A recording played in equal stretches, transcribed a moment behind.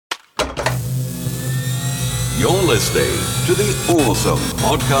You're listening to the Awesome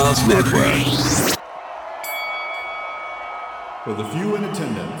Podcast Network. For the few in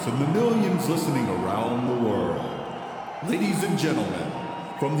attendance and the millions listening around the world, ladies and gentlemen,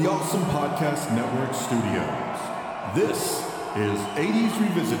 from the Awesome Podcast Network studios, this is 80s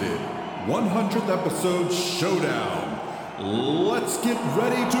Revisited 100th episode Showdown. Let's get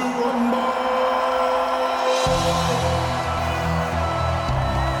ready to rumble!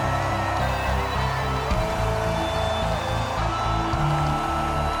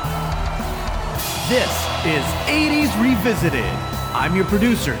 This is 80s Revisited. I'm your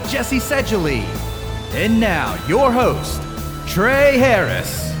producer, Jesse Sedgley. And now, your host, Trey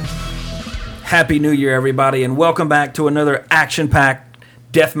Harris. Happy New Year, everybody, and welcome back to another action-packed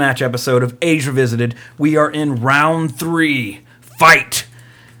deathmatch episode of 80s Revisited. We are in round 3. Fight!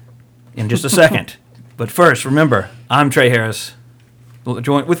 In just a second. But first, remember, I'm Trey Harris.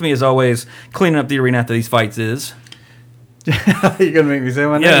 Join with me, as always, cleaning up the arena after these fights is... You're going to make me say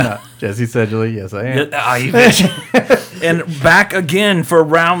my name now? Jesse Sedgley, yes I am. You bitch. And back again for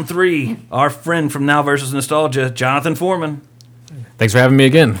round 3, our friend from Now vs. Nostalgia, Jonathan Foreman. Thanks for having me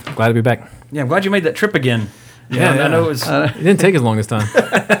again. Glad to be back. Yeah, I'm glad you made that trip again. Yeah. I know it was... It didn't take as long this time.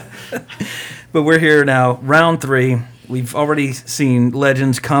 But we're here now, round 3. We've already seen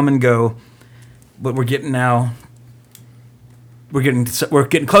legends come and go, but we're getting getting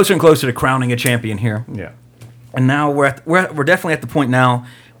closer and closer to crowning a champion here. Yeah. And now we're definitely at the point now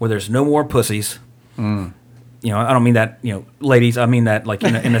where there's no more pussies. You know, I don't mean that, ladies. I mean that like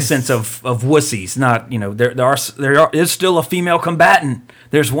in a sense of wussies. Not, there is still a female combatant.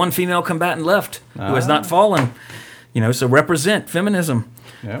 There's one female combatant left who has not fallen. So represent feminism.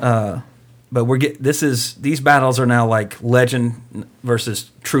 Yep. But these battles are now like legend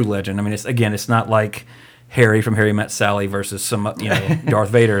versus true legend. I mean, it's not like Harry from Harry Met Sally versus some Darth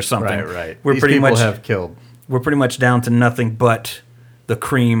Vader or something. Right. We're These pretty people much have killed. We're pretty much down to nothing but the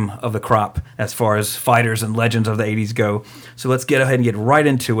cream of the crop as far as fighters and legends of the 80s go. So let's get ahead and get right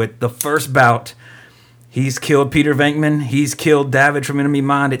into it. The first bout, he's killed Peter Venkman. He's killed David from Enemy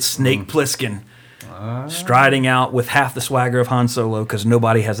Mine. It's Snake Plissken striding out with half the swagger of Han Solo because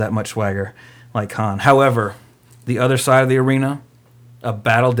nobody has that much swagger like Han. However, the other side of the arena, a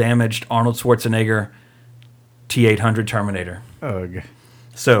battle-damaged Arnold Schwarzenegger T-800 Terminator. Ugh.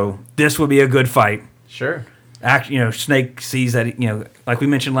 So this would be a good fight. Sure. Snake sees that, like we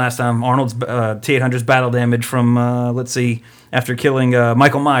mentioned last time, Arnold's T-800's battle damage from, after killing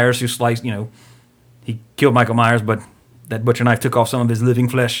Michael Myers, who sliced, he killed Michael Myers, but that butcher knife took off some of his living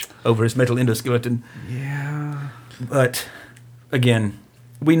flesh over his metal endoskeleton. Yeah. But, again,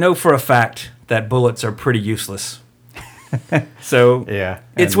 we know for a fact that bullets are pretty useless. So, Yeah.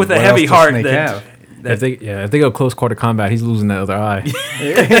 it's And with a what heavy else does heart Snake that... have? If they go close quarter combat, he's losing that other eye.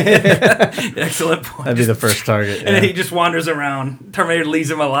 Excellent point. That'd be the first target. And then he just wanders around. Terminator leaves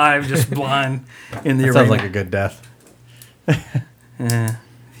him alive, just blind in the arena. Sounds like a good death. Yeah.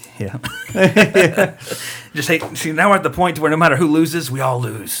 Just see, now we're at the point where no matter who loses, we all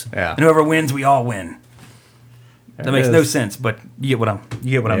lose. Yeah. And whoever wins, we all win. There That it makes is. no sense, but you get what I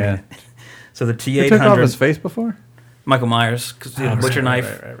mean. So the He took off his T-800, face before? Michael Myers, because he had a butcher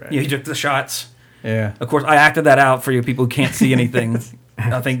knife. Right. Yeah, he took the shots. Yeah. Of course, I acted that out for you people who can't see anything.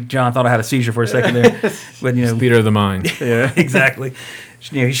 I think John thought I had a seizure for a second there. But, Theater of the mind. Yeah. Exactly.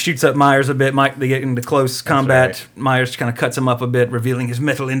 He shoots up Myers a bit. They get into close combat. right. Myers kind of cuts him up a bit, revealing his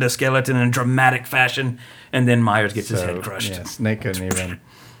metal endoskeleton in a dramatic fashion. And then Myers gets his head crushed. Yeah, Snake couldn't even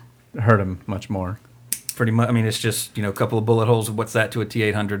hurt him much more. Pretty much. I mean, it's just, a couple of bullet holes. What's that to a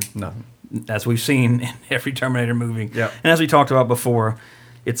T-800? Nothing. As we've seen in every Terminator movie. Yep. And as we talked about before,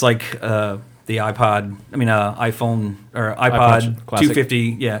 it's like the iPhone, or iPod Classic.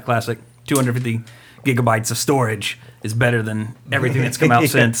 250, classic, 250 gigabytes of storage is better than everything that's come out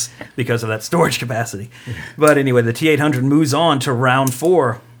since because of that storage capacity. But anyway, the T-800 moves on to round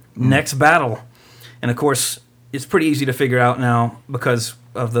 4, next battle. And of course, it's pretty easy to figure out now because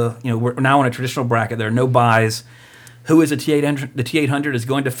of we're now in a traditional bracket. There are no buys. Who is the T-800? The T-800 is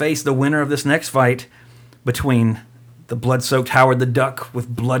going to face the winner of this next fight between the blood-soaked Howard the Duck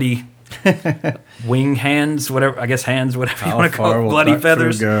with bloody wing hands, whatever you want to call it, bloody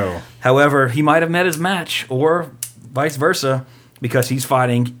feathers. However, he might have met his match, or vice versa, because he's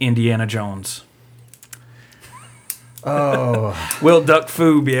fighting Indiana Jones. Oh. Will Duck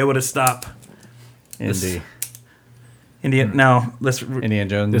Fu be able to stop Indy. Now, let's... Indiana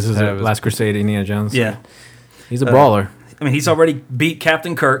Jones. This is Last Crusade, Indiana Jones. Yeah. He's a brawler. I mean, he's already beat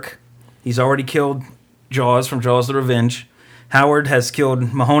Captain Kirk. He's already killed Jaws from Jaws the Revenge. Howard has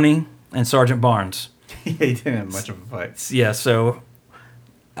killed Mahoney and Sergeant Barnes. He didn't have much of a fight. Yeah, so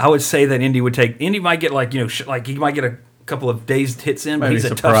I would say that Indy might get like, like he might get a couple of dazed hits in, but Might he's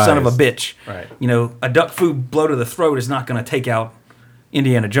be a tough son of a bitch. Right. A duck food blow to the throat is not going to take out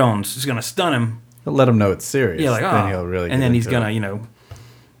Indiana Jones. It's going to stun him. He'll let him know it's serious. Yeah, like, then he'll really. And then he's going to,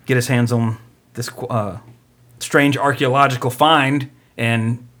 get his hands on this strange archaeological find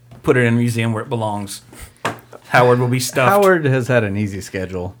and put it in a museum where it belongs. Howard will be stuffed. Howard has had an easy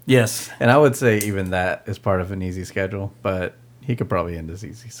schedule. Yes. And I would say even that is part of an easy schedule, but he could probably end his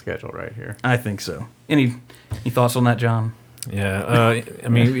easy schedule right here. I think so. Any thoughts on that, John? Yeah, I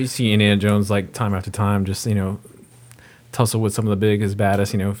mean, we see Indiana Jones like time after time, just tussle with some of the biggest,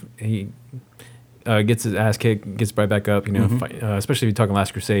 baddest. He gets his ass kicked, gets right back up. Fight, especially if you're talking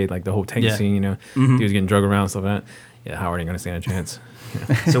Last Crusade, like the whole tank scene. He was getting drugged around, stuff like that. Yeah, Howard ain't gonna stand a chance.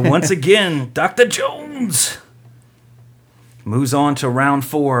 So once again, Dr. Jones moves on to round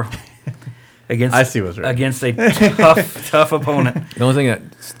 4 against I see what's right. against a tough opponent. The only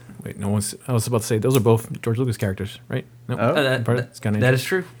thing I was about to say, those are both George Lucas characters, right? No, That is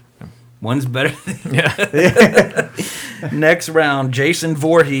true. One's better. Yeah. Next round, Jason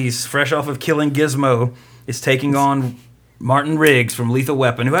Voorhees, fresh off of killing Gizmo, is taking on Martin Riggs from Lethal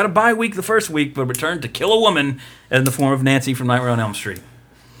Weapon, who had a bye week the first week, but returned to kill a woman in the form of Nancy from Nightmare on Elm Street.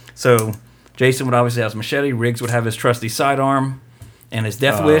 So Jason would obviously have his machete. Riggs would have his trusty sidearm and his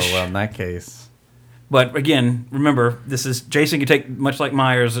death wish. Well, in that case. But again, remember, this is Jason can take, much like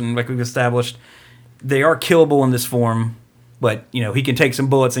Myers and like we've established, they are killable in this form, but he can take some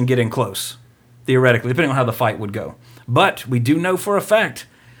bullets and get in close, theoretically, depending on how the fight would go. But we do know for a fact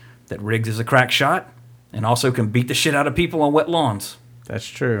that Riggs is a crack shot and also can beat the shit out of people on wet lawns. That's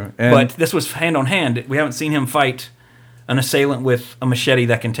true. And But this was hand on hand. We haven't seen him fight an assailant with a machete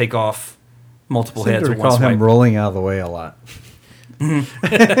that can take off multiple heads to with one recall swipe. him rolling out of the way a lot.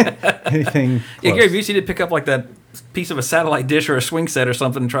 Anything close. Yeah, Gary Busey did pick up like that piece of a satellite dish or a swing set or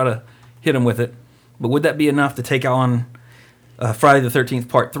something and try to hit him with it. But would that be enough to take on Friday the 13th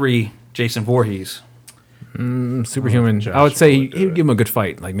Part 3, Jason Voorhees? Superhuman. I would say he would give him a good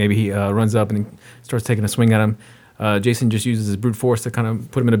fight. Like maybe he runs up and he starts taking a swing at him. Jason just uses his brute force to kind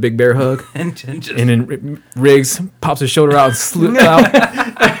of put him in a big bear hug. and then Riggs pops his shoulder out and slips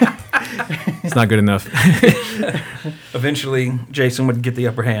out. It's not good enough. Eventually, Jason would get the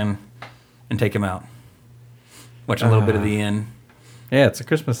upper hand and take him out. Watch a little bit of the end. Yeah, it's a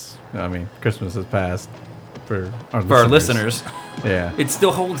Christmas. I mean, Christmas has passed for our listeners. Yeah. It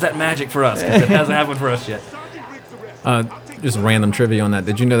still holds that magic for us because it hasn't happened for us yet. Just random trivia on that.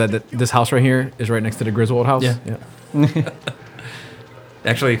 Did you know that this house right here is right next to the Griswold house? Yeah.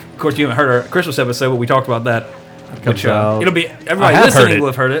 Actually, of course, you haven't heard our Christmas episode, but we talked about that. Which, it'll be everybody listening will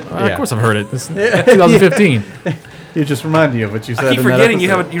have heard it. Of course, I've heard it. It's 2015. You just remind you of what you said. I keep forgetting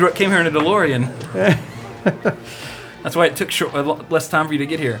you came here in a DeLorean. That's why it took less time for you to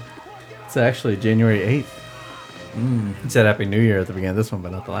get here. It's actually January 8th. He said Happy New Year at the beginning of this one,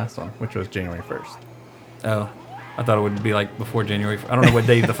 but not the last one, which was January 1st. Oh, I thought it would be like before January. I don't know what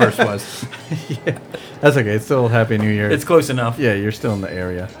day the 1st was. Yeah, that's okay. It's still Happy New Year. It's close enough. Yeah, you're still in the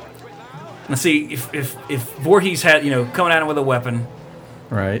area. Now see, if Voorhees had, coming at him with a weapon,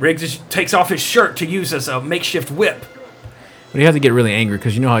 right? Riggs just takes off his shirt to use as a makeshift whip. But he has to get really angry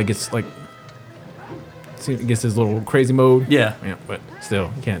because you know how he gets he gets his little crazy mode. Yeah. But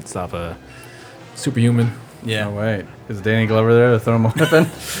still, you can't stop a superhuman. Yeah. Oh wait, is Danny Glover there to throw him a weapon?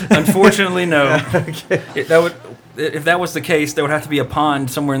 Unfortunately, no. Okay. If that was the case, there would have to be a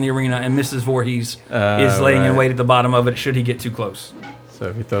pond somewhere in the arena, and Mrs. Voorhees is laying in wait at the bottom of it. Should he get too close? So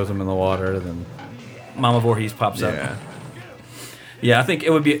if he throws him in the water, then Mama Voorhees pops up. Yeah, I think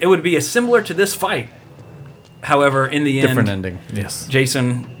it would be similar to this fight. However, in the end, different ending. Yes.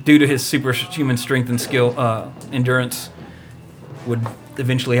 Jason, due to his superhuman strength and skill, endurance, would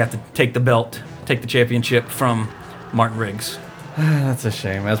eventually have to take the championship from Martin Riggs. That's a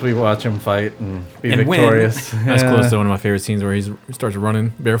shame. As we watch him fight and be And victorious. That's close to one of my favorite scenes where he starts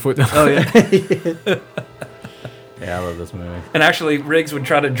running barefoot. Oh yeah. Yeah, I love this movie. And actually, Riggs would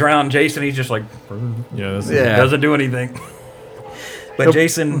try to drown Jason. He's just like, doesn't do anything. But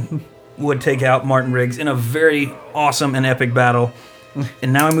Jason would take out Martin Riggs in a very awesome and epic battle.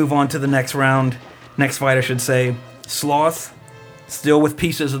 And now I move on to the next round. Next fight, I should say. Sloth, still with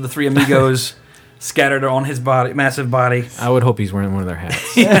pieces of the three amigos scattered on his body, massive body. I would hope he's wearing one of their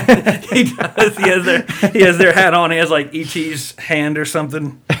hats. He does. He has their hat on. He has like E.T.'s hand or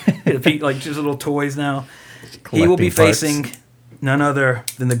something. Like just little toys now. He will be facing none other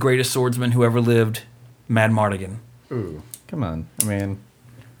than the greatest swordsman who ever lived, Mad Mardigan. Ooh, come on. I mean,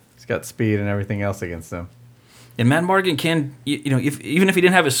 he's got speed and everything else against him. And Mad Mardigan can, even if he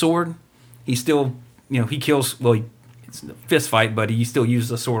didn't have his sword, he still, he kills. Well, fist fight, but he still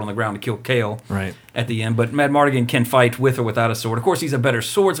uses a sword on the ground to kill Kale Right. at the end. But Mad Mardigan can fight with or without a sword. Of course, he's a better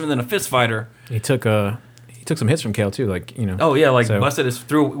swordsman than a fist fighter. He took some hits from Kale too, like Oh yeah, like so busted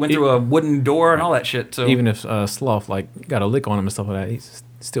went through a wooden door and all that shit. So even if Sloth like got a lick on him and stuff like that, he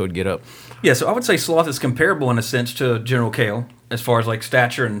still would get up. yeah, so I would say Sloth is comparable in a sense to General Kale as far as like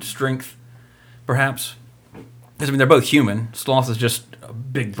stature and strength, perhaps. Because I mean they're both human. Sloth is just a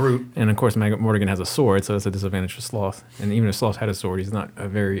big brute. And of course, Morgan has a sword, so it's a disadvantage for Sloth. And even if Sloth had a sword, he's not a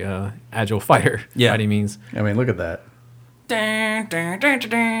very agile fighter by any means. I mean, look at that. Dun, dun, dun, dun,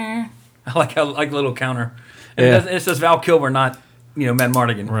 dun. I like a little counter. And Yeah. it says Val Kilmer, not Mad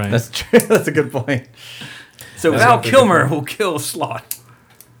Mardigan. Right. That's true. That's a good point. So Val Kilmer will kill Sloth.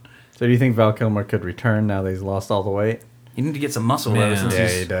 So do you think Val Kilmer could return now that he's lost all the weight? You need to get some muscle Yeah. though. Since Yeah,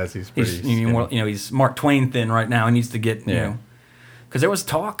 he's, he does. He's pretty. he's he's Mark Twain thin right now. He needs to get because there was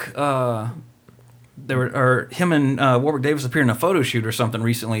talk. Him and Warwick Davis appeared in a photo shoot or something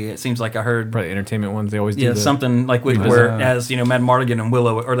recently. It seems like I heard. Probably entertainment ones. They always do. Yeah, something like where as Mad Mardigan and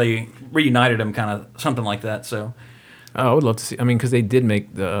Willow, or they reunited him, kind of something like that. So Oh, I would love to see. I mean, because they did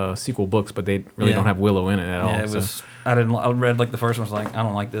make the sequel books, but they really don't have Willow in it at all. yeah, it so. was. I read like the first one, was like I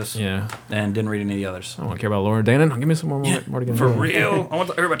don't like this. Yeah. and didn't read any of the others. I don't care about Laura Danon. Give me some more Mardigan. For real, I want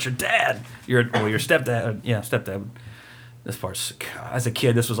to hear about your dad. Your stepdad. Yeah, stepdad. This part's as a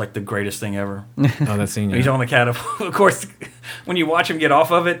kid, this was like the greatest thing ever. Oh, that scene. He's Yeah. on the catapult. Of course, when you watch him get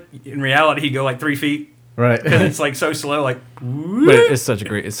off of it, in reality, he'd go like 3 feet. Right. And it's like so slow, like. But it's such a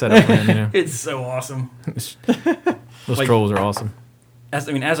great set up for him. You know, It's so awesome. those like- trolls are awesome. As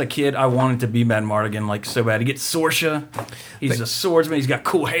a kid, I wanted to be Mad Mardigan like so bad. He gets Sorsha. He's a swordsman. He's got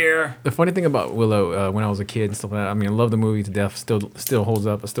cool hair. The funny thing about Willow, when I was a kid and stuff like that, I mean, I love the movie to death. Still holds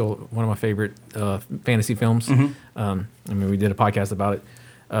up. It's still one of my favorite fantasy films. I mean, we did a podcast about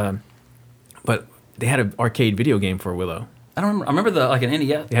it. But they had an arcade video game for Willow. I don't remember. I remember like an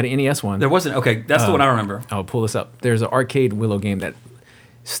NES. They had an NES one. There wasn't. Okay, that's the one I remember. I'll pull this up. There's an arcade Willow game that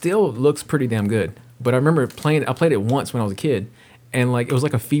still looks pretty damn good. But I remember playing. I played it once when I was a kid, and like it was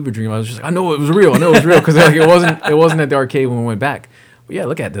like a fever dream. I was just like, I know it was real. Because like, it wasn't at the arcade when we went back. But yeah,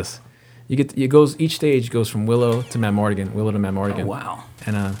 look at this. Each stage goes from Willow to Mad Mardigan, Willow to Mad Mardigan. Oh, wow.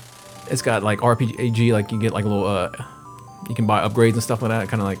 And it's got like RPG, like you get like a little you can buy upgrades and stuff like that.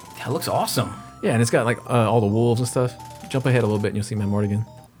 Kind of like That looks awesome. yeah, and it's got like all the wolves and stuff. Jump ahead a little bit and you'll see Mad Mardigan.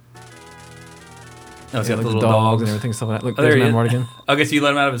 Oh, it's Yeah, got like the the little dogs and everything stuff like that. Look, Oh, there there's he Mad is. Mardigan. I guess you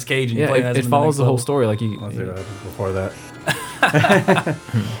let him out of his cage and you Yeah, play as it him follows the whole next story. Like Let's see what happens before that. level.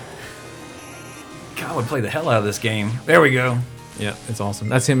 God, I would play the hell out of this game. There we go. yeah, it's awesome.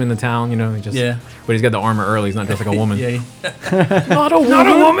 That's him in the town, you know. He just Yeah. but he's got the armor early. He's not dressed like a woman. Yeah. Not a woman. Not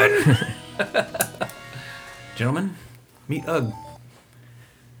a woman. Gentlemen, meet Ugg.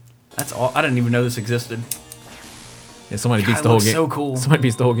 That's all. I didn't even know this existed. Yeah, somebody beats God, the whole looks game. so cool. Somebody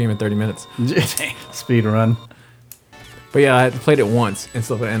beats the whole game in 30 minutes. Speed run. But yeah, I played it once and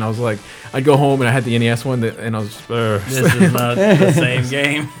stuff, and I was like, I'd go home and I had the NES one, and I was just, This is not the same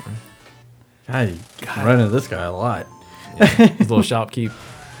game. God, you run into this guy a lot. his little shopkeep.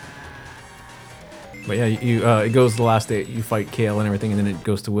 But yeah, it goes the last day. You fight Kale and everything, and then it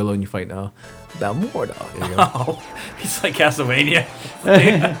goes to Willow and you fight Balmorda. There you go. Oh, he's like Castlevania.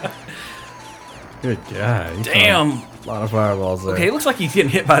 Good God. He's Damn. throwing a lot of fireballs there. Okay, it looks like he's getting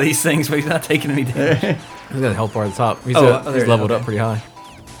hit by these things, but he's not taking any damage. He's got a health bar at the top. He's, there he's it leveled is, up pretty high.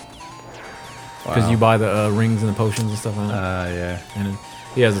 Wow. Because you buy the rings and the potions and stuff like that. Yeah. And then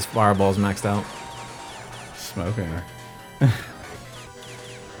he has his fireballs maxed out. Smoking her.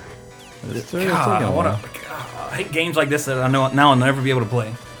 It's God, taking a while. I hate games like this that I know now I'll never be able to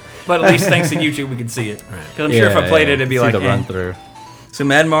play. But at least thanks to YouTube, we can see it. Because I'm sure if I played it, it'd be See like, the run eh. through. So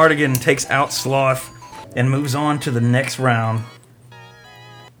Mad Mardigan takes out Sloth and moves on to the next round.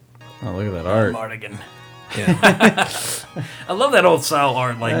 Oh, look at that art. Mardigan. Yeah. I love that old style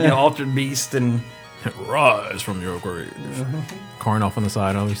art, like Altered Beast and Rise from your grave. Karnoff on the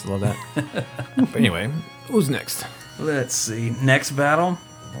side. I used to love that. But anyway, who's next? let's see. Next battle.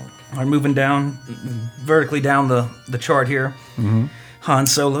 I'm moving down vertically down the chart here. Han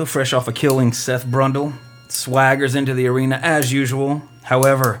Solo, fresh off of killing Seth Brundle, swaggers into the arena as usual.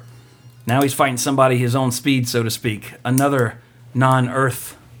 However, now he's fighting somebody his own speed, so to speak. Another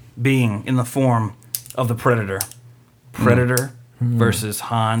non-Earth being in the form of the Predator. Predator versus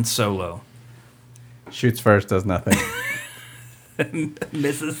Han Solo. Shoots first, does nothing.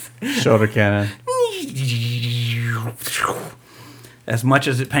 Misses. Shoulder cannon. As much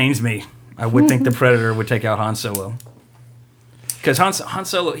as it pains me, I would think the Predator would take out Han Solo. Because Han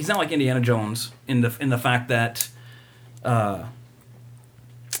Solo, he's not like Indiana Jones in the fact that,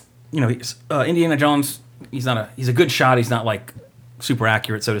 Indiana Jones he's a good shot. He's not like super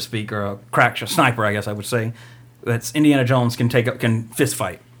accurate, so to speak, or a sniper, I guess I would say. That's Indiana Jones can fist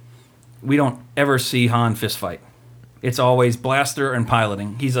fight. We don't ever see Han fist fight. It's always blaster and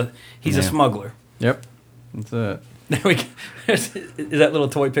piloting. He's a smuggler. Yep. That's it. There we go. Is that little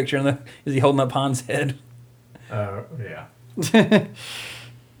toy picture is he holding up Han's head? Yeah.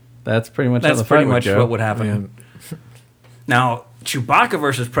 That's pretty much what would happen. Yeah. Now, Chewbacca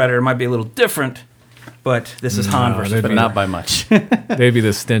versus Predator might be a little different, but this is Han versus they'd But Predator. not by much. They'd be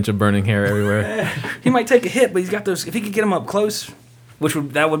the stench of burning hair everywhere. He might take a hit, but he's got those. If he could get him up close,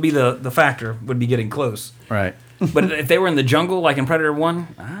 that would be the factor, would be getting close. Right. But if they were in the jungle, like in Predator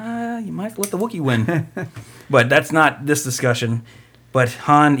 1, you might let the Wookiee win. But that's not this discussion. But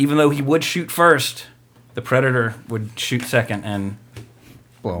Han, even though he would shoot first, the Predator would shoot second and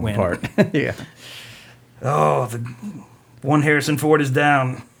Blow them win. apart. Yeah. Oh, the one Harrison Ford is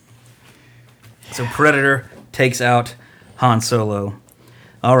down. So Predator takes out Han Solo.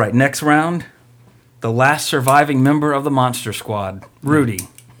 All right, next round. The last surviving member of the Monster Squad, Rudy,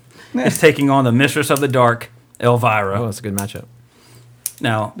 is taking on the Mistress of the Dark, Elvira. Oh, that's a good matchup.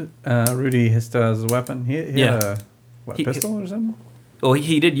 Now, Rudy still has a weapon. He Yeah. had a pistol or something? well,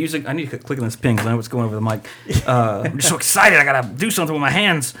 he did use it. I need to click on this pin because I know what's going over the mic. I'm just so excited. I got to do something with my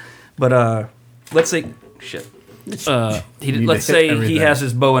hands. But let's say, shit. Let's hit say he everything. has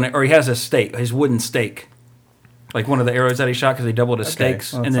his bow or he has his stake, his wooden stake, like one of the arrows that he shot because he doubled his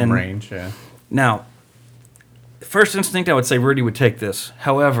stakes, Well, and some then range, yeah. now, first instinct, I would say Rudy would take this.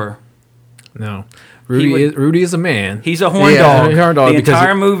 However, No, Rudy is a man. he's a horn Yeah, dog. horn dog The because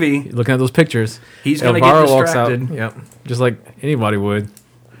entire movie, Looking at those pictures, he's going to get Elvira walks out. distracted. Yep, just like anybody would.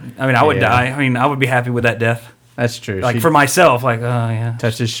 I mean, I would Yeah. die. I mean, I would be happy with that death. That's true. Like She for myself, like, oh yeah,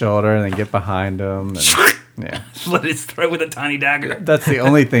 touch his shoulder and then get behind him. And, yeah. slit his throat with a tiny dagger. That's the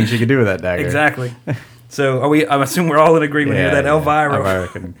only thing she could do with that dagger. Exactly. So are we? I assume we're all in agreement here that Elvira. Elvira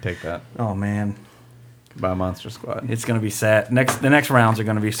can take that. Oh man, By Monster Squad. it's gonna be sad. The next rounds are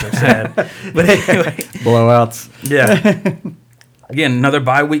gonna be so sad. But anyway, Blowouts. yeah. Again, another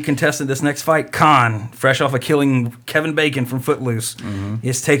bye-week contestant. This next fight, Khan, fresh off of killing Kevin Bacon from Footloose,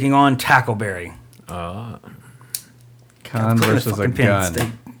 is taking on Tackleberry. Con Put this versus a fucking pin.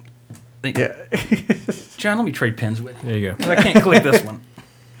 gun. Yeah. John, let me trade pins with you. There you go. 'Cause I can't click this one.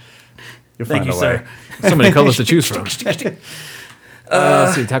 You'll Thank find you, a sir. way. So many colors to choose from. Let's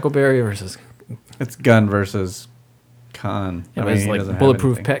see, Tackleberry versus. It's gun versus con. Yeah, I but mean, it's he like doesn't have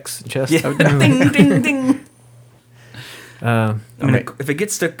bulletproof anything. pecs, chest. Yeah. Ding, ding, ding. I mean,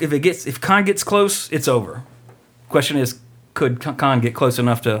 Okay. if Khan gets close, it's over. Question is, could Khan get close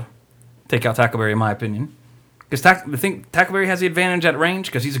enough to take out Tackleberry? In my opinion, because I think Tackleberry has the advantage at range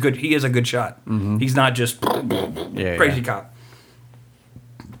because he is a good shot. He's not just Yeah, crazy yeah. cop.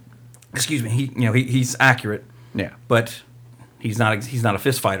 Excuse me. He's accurate, Yeah. but he's not a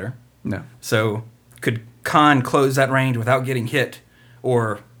fist fighter. No. So could Khan close that range without getting hit,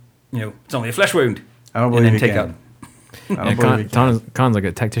 or it's only a flesh wound? I don't and believe then he take can. out. I don't Yeah, believe he can. Khan's like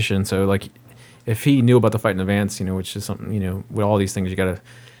a tactician, so like if he knew about the fight in advance, which is something, with all these things you gotta,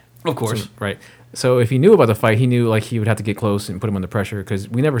 Of course. right. So if he knew about the fight, he knew like he would have to get close and put him under pressure because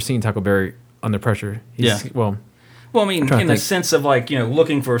we never seen Tackleberry under pressure. Yeah. Well, Well, I mean, trying to in the think. sense of like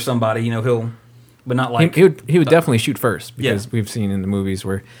looking for somebody, he'll, but not like he would definitely shoot first because Yeah. we've seen in the movies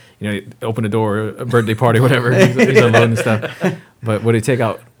where open a door, a birthday party, whatever, he's alone and stuff. But would he take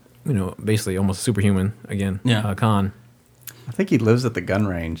out, basically almost superhuman again? Yeah. Khan. I think he lives at the gun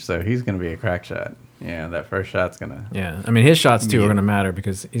range, so he's going to be a crack shot. Yeah, that first shot's going to... Yeah, I mean his shots too Yeah. are going to matter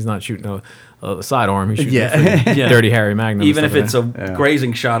because he's not shooting a sidearm. He's shooting Yeah. a freaking Yeah. dirty Harry Magnum. even and if stuff it's like a Yeah.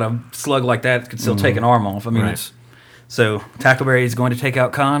 grazing shot, a slug like that could still take an arm off. I mean, Right. it's so Tackleberry is going to take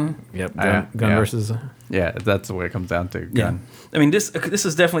out Khan. that. Yep, Yeah, gun yeah. versus. Yeah, that's the way it comes down to. Yeah, Gun. I mean this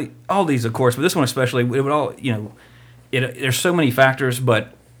is definitely all these, of course, but this one especially. It would all there's so many factors,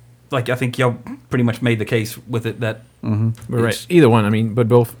 but like I think y'all pretty much made the case with it that But right, It's- either one. I mean, but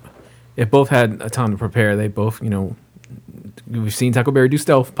if both had a time to prepare, they both, we've seen Tackleberry do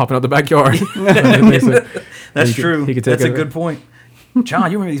stealth, popping out the backyard. that's He could- true. he could take That's a it. good point.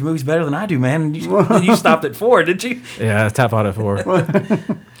 John, you remember these movies better than I do, man. You stopped at 4, didn't you? Yeah, tap out at 4.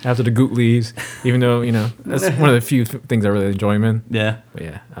 After the goot leaves, even though that's one of the few things I really enjoy him in. Yeah. But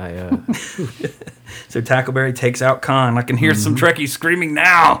yeah, So Tackleberry takes out Khan. I can hear some Trekkies screaming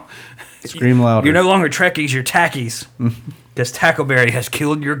now. Scream louder. You're no longer Trekkies, you're Tackies. Because Tackleberry has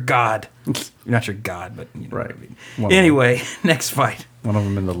killed your god. You're not your god, but you know Right. what I mean. One of Anyway, next fight. One of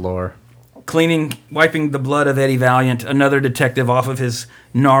them in the lore. wiping the blood of Eddie Valiant, another detective off of his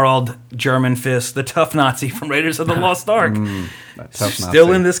gnarled German fist, the tough Nazi from Raiders of the Lost Ark.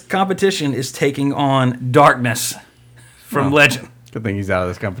 Still in this competition is taking on Darkness from Legend. Good thing he's out of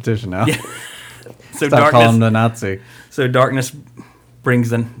this competition now. Yeah. So Stop calling him the Nazi. So Darkness brings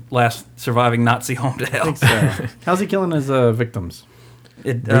the last surviving Nazi home to hell. How's he killing his victims?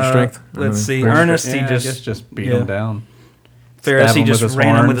 Brute strength. Let's see. Brute Ernest, strength. he I guess just beat him down. Ferris, Stab he him just with his ran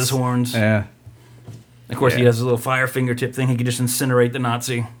him horns. with his horns. Yeah. Of course, he Yeah. has a little fire fingertip thing. He could just incinerate the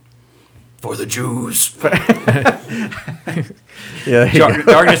Nazi. For the Jews. Yeah.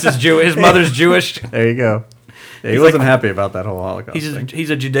 Darkness is Jewish. His mother's Jewish. There you go. Yeah, he He's wasn't like- happy about that whole Holocaust thing. He's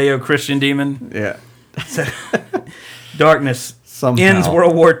a Judeo-Christian demon. Yeah. So, Darkness Somehow. ends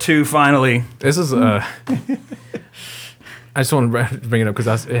World War II finally. This is I just want to bring it up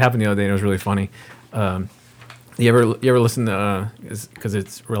because it happened the other day and it was really funny. You ever listen to because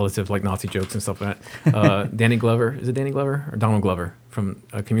it's relative like Nazi jokes and stuff like that. Danny Glover, is it Danny Glover or Donald Glover from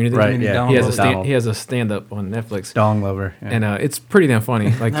Community? Right, yeah. Donald He has Donald. he has a stand up on Netflix. Dong Lover. Yeah. And it's pretty damn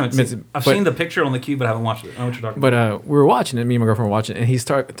funny. Like I've seen the picture on the queue, but I haven't watched it. I know what you're talking But about. we were watching it. Me and my girlfriend were watching it, and he's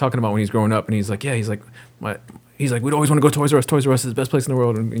talking about when he's growing up, and he's like, he's like, we'd always want to go to Toys R Us. Toys R Us is the best place in the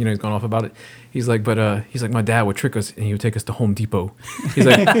world, and he's gone off about it. He's like, he's like, my dad would trick us, and he would take us to Home Depot. He's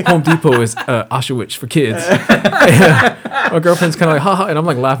like, Home Depot is Auschwitz for kids. My girlfriend's kind of like, haha, and I'm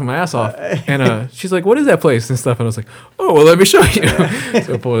like laughing my ass off, and she's like, what is that place and stuff, and I was like, oh, well, let me show you.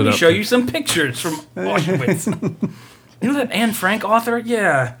 So I pulled it Let me up. show you some pictures from Auschwitz. You know that Anne Frank author?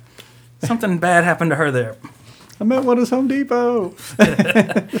 Yeah. Something bad happened to her there. I meant what is Home Depot?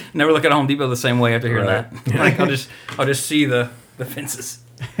 Never look at Home Depot the same way after hearing Right. that. Like I'll just see the fences.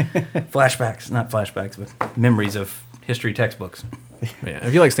 Flashbacks, not flashbacks, but memories of history textbooks. Yeah,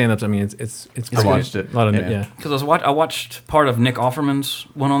 if you like stand-ups, I mean, it's I watched it. a lot of Yeah. yeah. Because I watched part of Nick Offerman's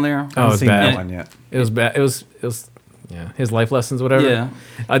one on there. Oh, I it's haven't seen bad. that one yet. It was bad. It was yeah. His life lessons, whatever. Yeah.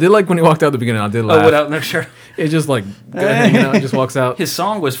 I did like when he walked out at the beginning. I did laugh. Oh, without no shirt. It just like hanging out, just walks out. His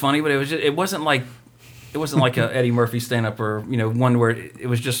song was funny, but it wasn't like a Eddie Murphy stand up or one where it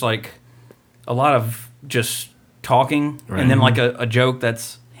was just like a lot of just talking Right. and then like a joke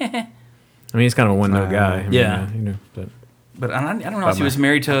that's. I mean, he's kind of a one-note guy. I mean, Yeah. But I don't know if he was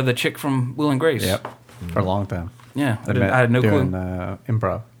married to the chick from Will and Grace. Yep. For a long time. Yeah, I met had no doing, clue.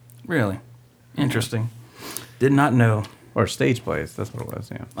 Improv. Really interesting. Did not know. Or stage plays. That's what it was,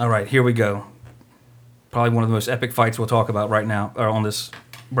 yeah. All right, here we go. Probably one of the most epic fights we'll talk about right now, or on this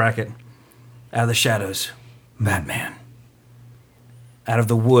bracket. Out of the shadows, Batman. Out of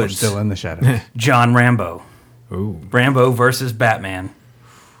the We're woods, still in the shadows. John Rambo. ooh, Rambo versus Batman.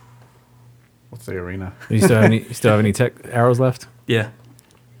 What's the arena? you still have any tech arrows left? Yeah.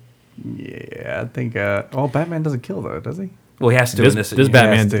 Yeah, I think... Batman doesn't kill, though, does he? Well, he has to in this. This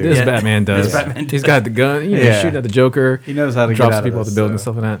Batman, to. this Yeah. Batman does. This Batman He's does. got the gun. Yeah. Shooting at the Joker. He knows how to drops get out people of at the this, building and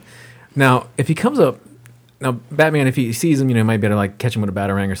stuff like that. Now, if he comes up, now Batman, if he sees him, he might be able to like catch him with a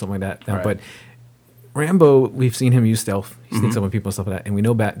batarang or something like that. Now, Right. But Rambo, we've seen him use stealth. He Mm-hmm. sneaks up on people and stuff like that, and we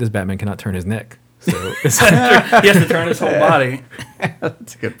know this Batman cannot turn his neck. So He has to turn his whole body.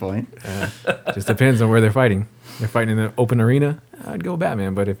 That's a good point. just depends on where they're fighting. They're fighting in an open arena. I'd go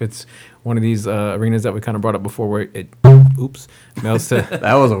Batman. But if it's one of these arenas that we kind of brought up before, where it melts to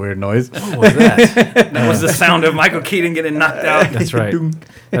That was a weird noise. what was that? That was the sound of Michael Keaton getting knocked out. That's right.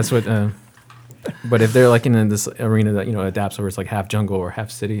 That's what. But if they're like in this arena that adapts where it's like half jungle or half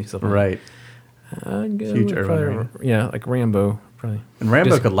city, stuff like Right. that, I'd go Huge with urban probably- arena. Yeah, like Rambo, probably. And Rambo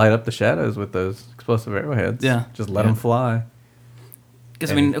Just- could light up the shadows with those explosive arrowheads. Yeah. Just let them fly.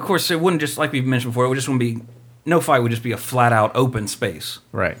 Because, I mean, of course, it wouldn't just, like we mentioned before, it would just wouldn't be, no fight would just be a flat out open space.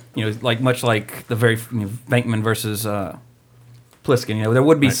 Right. Like much like the very, Bankman versus Pliskin, there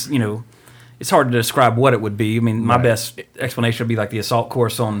would be, it's hard to describe what it would be. I mean, my Right. best explanation would be like the assault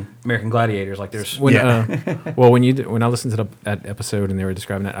course on American Gladiators. Like there's, When, Yeah. well, when I listened to that episode and they were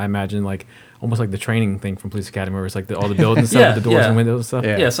describing that, I imagine like almost like the training thing from Police Academy, where it's like all the buildings stuff Yeah, with the doors yeah. and windows and stuff.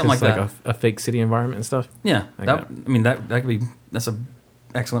 Yeah. Yeah, something It's like like a fake city environment and stuff. yeah, I that, got it. I mean, that could be, that's a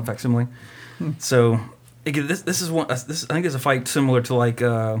excellent facsimile. So, this is one, I think it's a fight similar to like,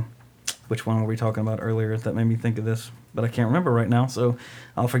 which one were we talking about earlier that made me think of this? But I can't remember right now, so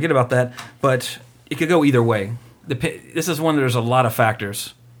I'll forget about that. But it could go either way. This is one there's a lot of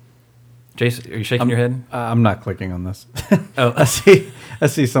factors. Jason, are you shaking your head? I'm not clicking on this. Oh, I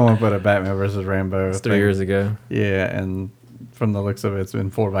see someone put a Batman versus Rambo. It's 3 thing. years ago. Yeah, and from the looks of it, it's been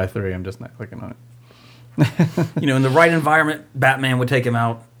 4x3. I'm just not clicking on it. in the right environment, Batman would take him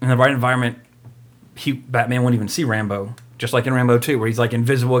out. In the right environment, Batman wouldn't even see Rambo just like in Rambo 2, where he's like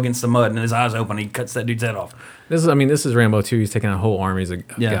invisible against the mud and his eyes open, and he cuts that dude's head off. This is Rambo 2. He's taking out whole armies of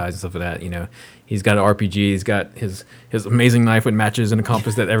guys and stuff like that. You know, he's got an RPG. He's got his amazing knife with matches and a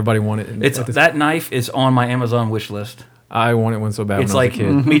compass that everybody wanted. That knife is on my Amazon wish list. I wanted one so bad It's when I like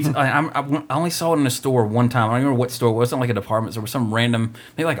was a kid. I only saw it in a store one time. I don't remember what store it was. It wasn't like a department store. It was some random,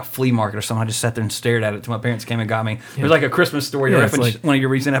 maybe like a flea market or something. I just sat there and stared at it until my parents came and got me. It was like a Christmas story. Yeah, or it's like- one of your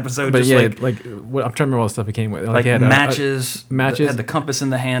recent episodes. But just yeah, like what, I'm trying to remember all the stuff he came with. like he had matches. matches. Had the compass in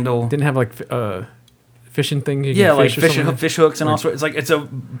the handle. Didn't have like fishing thing. You Yeah, can like fish or something? fish hooks and all sorts. It's like it's a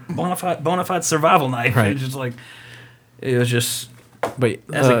bona fide survival knife. Right. It's just like it was just But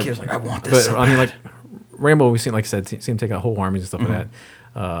as a kid, I was like, I want this. But so I mean, bad. like Rambo, we seen, like I said, seen him take out whole armies and stuff like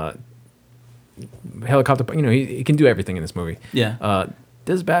that. Helicopter, you know, he can do everything in this movie. Yeah.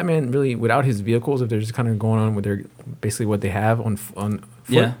 Does Batman really, without his vehicles, if they're just kind of going on with their basically what they have on foot?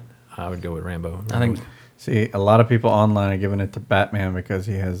 Yeah. I would go with Rambo. I think See, a lot of people online are giving it to Batman because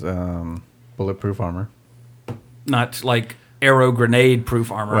he has bulletproof armor. not like arrow grenade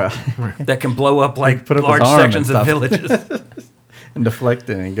proof armor Well, that can blow up like put up his large arm and sections of stuff. villages. and deflect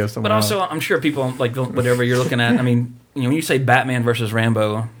it and go somewhere But also, I'm sure people like whatever you're looking at. I mean, you know, when you say Batman versus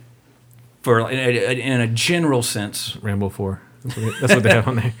Rambo, in a general sense, Rambo 4. That's what they have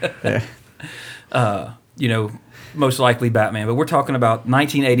on there. Yeah. you know, most likely Batman. But we're talking about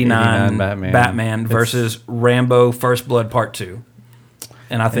 1989 89 Batman versus Rambo: First Blood Part 2.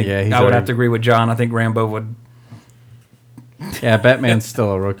 And I think Yeah, he's I would have already- to agree with John. I think Rambo would. Yeah, Batman's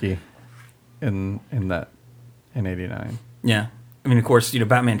still a rookie in that in '89. Yeah, I mean, of course, you know,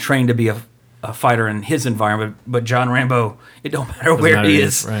 Batman trained to be a fighter in his environment, but John Rambo, it don't matter where matter, he he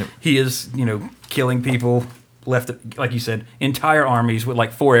is. is, right. He is, you know, killing people left, like you said, entire armies with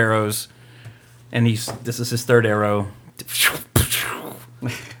like 4 arrows, and this is his 3rd arrow.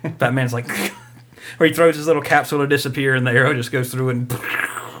 Batman's like, or he throws his little capsule to disappear, and the arrow just goes through, and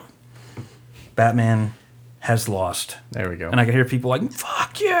Batman has lost. There we go. And I can hear people like,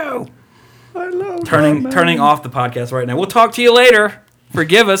 "Fuck you!" I love turning off the podcast right now. We'll talk to you later.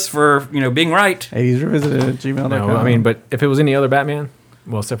 Forgive us for being right. 80s revisited at gmail.com. No, I mean, but if it was any other Batman,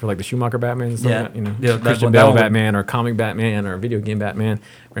 well, except for like the Schumacher Batman and stuff Yeah. like that, you know, Yeah, that Christian one- Bale that one- Batman or comic Batman or video game Batman,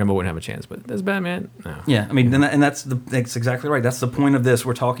 Rambo wouldn't have a chance. But this Batman, no. Yeah, I mean, and that's exactly right. That's the point of this.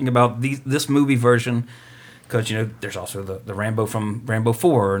 We're talking about this movie version because there's also the Rambo from Rambo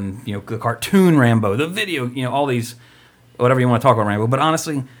 4 and the cartoon Rambo, the video, all these, whatever you want to talk about Rambo. But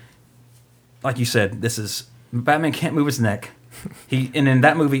honestly, like you said, this is Batman can't move his neck. And in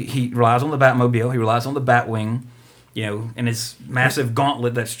that movie he relies on the Batmobile, he relies on the Batwing, and his massive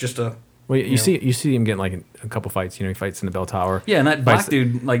gauntlet that's just a. Well, you see him getting like a couple fights. He fights in the bell tower. Yeah, and that black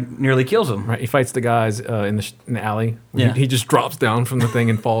dude like nearly kills him. Right, he fights the guys in the alley. Yeah. He just drops down from the thing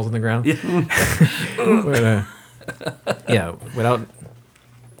and falls on the ground. But, yeah, without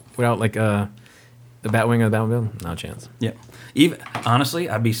like the Batwing or the Batmobile, no chance. Yeah, honestly,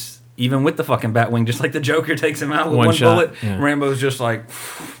 I'd be even with the fucking Batwing, just like the Joker takes him out with one shot, bullet. yeah. Rambo's just like.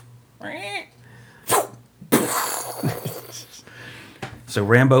 So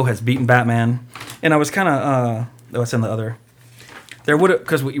Rambo has beaten Batman, and I was kind of what's in the other. There would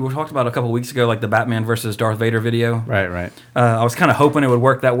because we talked about a couple weeks ago, like the Batman versus Darth Vader video. Right. I was kind of hoping it would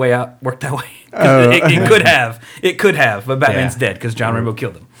work that way. 'Cause Oh. it could have, but Batman's dead because John Rambo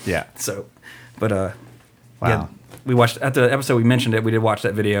killed him. Yeah. So, but Wow. yeah, we watched at the episode we mentioned it. We did watch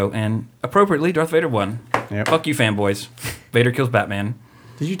that video, and appropriately, Darth Vader won. Yep. Fuck you, fanboys. Vader kills Batman.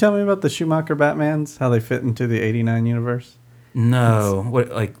 Did you tell me about the Schumacher Batmans? How they fit into the '89 universe? No,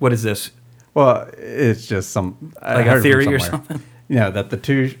 what is this? Well, it's just some Like a theory or something? That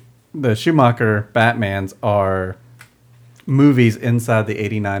the Schumacher Batmans are movies inside the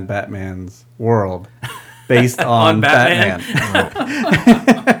 '89 Batman's world, based on Batman?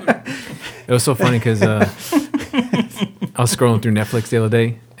 It was so funny because I was scrolling through Netflix the other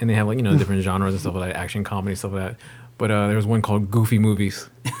day, and they have like different genres and stuff like action, comedy, stuff like that. But there was one called Goofy Movies,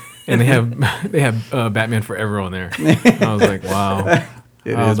 and they have Batman Forever on there. And I was like, wow,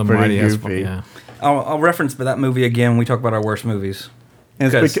 It is the pretty mighty has goofy. yeah. I'll reference that movie again when we talk about our worst movies.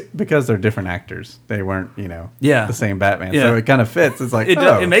 And it's Because- because they're different actors. They weren't, Yeah. the same Batman. Yeah. So it kind of fits. It's like,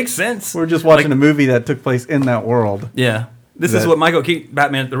 It makes sense. we're just watching Like, a movie that took place in that world. Yeah, this is That- what Michael Keaton,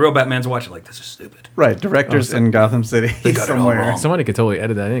 Batman, the real Batman's watching. Like, this is stupid. Right. Directors in Gotham City got it all somewhere. wrong. Somebody could totally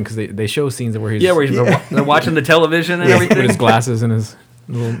edit that in because they show scenes where he's Yeah, where they're watching the television and with everything. his glasses and his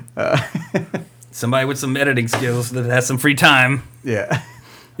little. Somebody with some editing skills that has some free time. Yeah.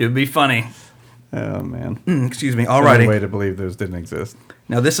 It would be funny. Oh, man. Excuse me. It's the only Alrighty. way to believe those didn't exist.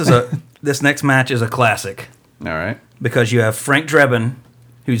 Now this next match is a classic All right. because you have Frank Drebin,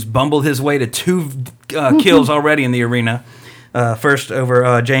 who's bumbled his way to 2 kills already in the arena. First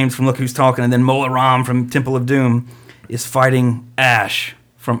over James from Look Who's Talking, and then Mola Ram from Temple of Doom is fighting Ash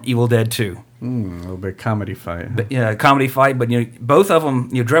from Evil Dead 2. A little bit comedy fight. But, yeah, comedy fight, but both of them,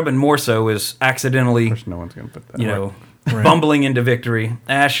 Drebin more so is accidentally, Of course, no one's gonna put that. bumbling into victory.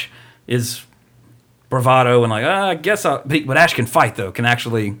 Ash is bravado and like, I guess but Ash can fight though, can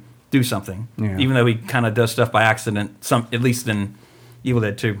actually do something. Yeah. Even though he kind of does stuff by accident, at least in Evil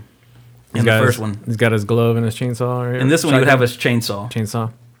Dead 2. In the first one. He's got his glove and his chainsaw. Right? In this one, he would have his chainsaw.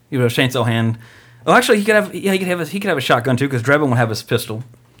 Chainsaw. He would have a chainsaw hand. Oh, actually, he could have a shotgun too, because Drebin would have his pistol.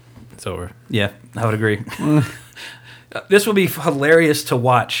 It's over. Yeah, I would agree. This would be hilarious to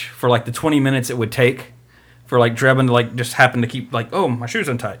watch for like the 20 minutes it would take for like Drebin to like just happen to keep like, oh, my shoe's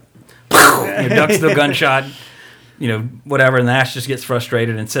untied. Ducks the gunshot, whatever, and Ash just gets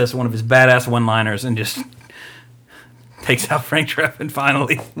frustrated and says one of his badass one-liners and just takes out Frank Drebin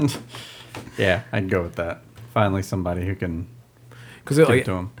finally. Yeah, I'd go with that. Finally, somebody who can Because stick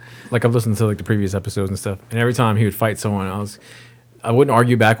to him. Like I've listened to like the previous episodes and stuff, and every time he would fight someone, I wouldn't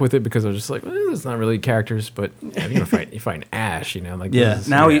argue back with it because I was just like, it's not really characters, but yeah, you're fighting Ash, like Yeah. this is-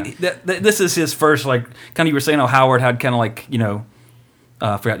 Now this is his first like kind of you were saying how Howard had kind of like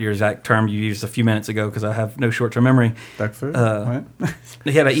I forgot your exact term you used a few minutes ago because I have no short-term memory. Duck food? Uh, What?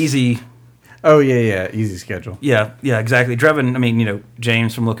 He had an easy. Oh, yeah. Easy schedule. Yeah, exactly. Drebin,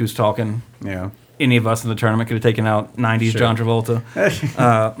 James from Look Who's Talking. Yeah. Any of us in the tournament could have taken out 90s Sure. John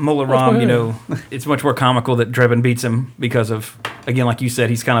Travolta. Mola Ram, it's much more comical that Drebin beats him because of, again, like you said,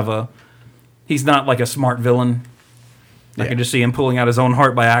 he's not like a smart villain. I can just see him pulling out his own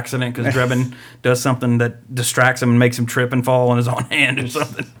heart by accident because Drebin does something that distracts him and makes him trip and fall on his own hand or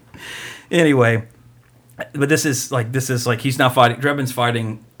something. Anyway, but this is like he's not fighting. Drebin's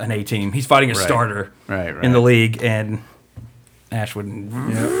fighting an A team. He's fighting a starter in the league, and Ash wouldn't.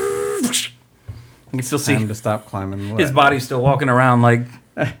 You can still see Time to stop climbing. his body's still walking around like.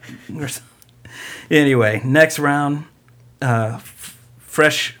 Anyway, next round,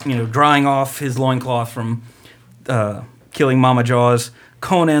 fresh, drying off his loincloth from killing Mama Jaws.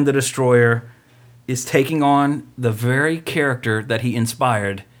 Conan the Destroyer is taking on the very character that he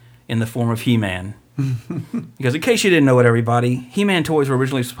inspired in the form of He-Man. Because in case you didn't know it, everybody, He-Man toys were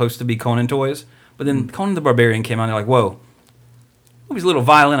originally supposed to be Conan toys, but then Conan the Barbarian came out and they're like, whoa, movie's a little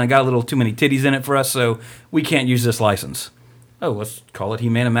violent, I got a little too many titties in it for us, so we can't use this license. Oh, let's call it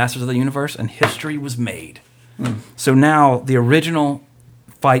He-Man and Masters of the Universe, and history was made. So now the original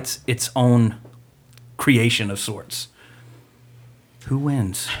fights its own creation of sorts. Who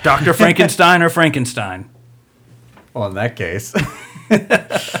wins? Dr. Frankenstein or Frankenstein? Well, in that case,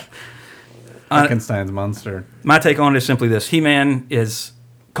 Frankenstein's monster. My take on it is simply this.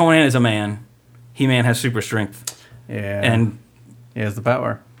 Conan is a man. He-Man has super strength. Yeah. And he has the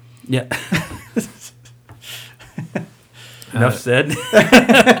power. yeah. Enough said.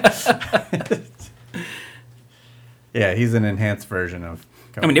 Yeah, he's an enhanced version of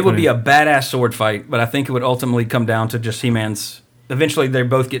I mean, it would be a badass sword fight, but I think it would ultimately come down to just He-Man's. Eventually, they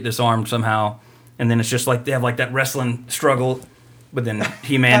both get disarmed somehow, and then it's just like they have like that wrestling struggle, but then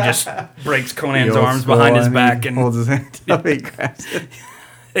He-Man just breaks Conan's arms behind his back and holds his hand up. He grabs it.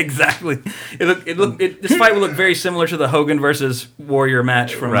 Exactly. This fight would look very similar to the Hogan versus Warrior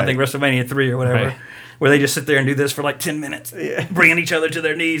match from I think WrestleMania 3 or whatever, where they just sit there and do this for like 10 minutes, bringing each other to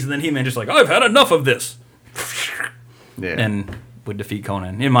their knees, and then He-Man just like, I've had enough of this, and would defeat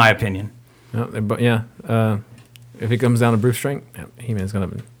Conan, in my opinion. But if it comes down to brute strength, He-Man's gonna.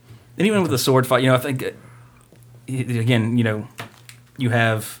 And even with the sword fight, I think again, you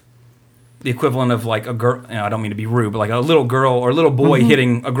have the equivalent of like a girl. I don't mean to be rude, but like a little girl or a little boy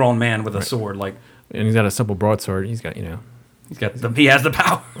hitting a grown man with a sword, like. And he's got a simple broadsword. He has the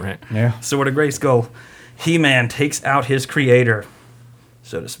power. Right. Yeah. Sword of Grayskull. He-Man takes out his creator,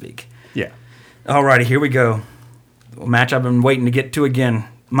 so to speak. Yeah. Alrighty, here we go. A match I've been waiting to get to again.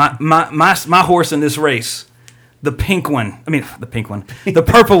 My horse in this race, the pink one. I mean, the pink one. The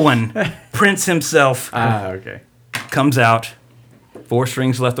purple one. Prince himself. Okay. Comes out. 4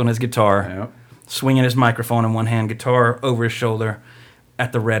 strings left on his guitar. Yep. Swinging his microphone in one hand, guitar over his shoulder,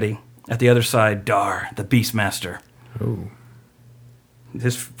 at the ready. At the other side, Dar, the Beastmaster. Ooh.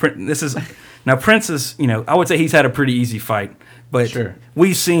 Now Prince is, I would say he's had a pretty easy fight, but Sure.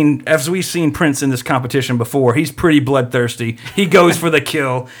 we've seen Prince in this competition before. He's pretty bloodthirsty. He goes for the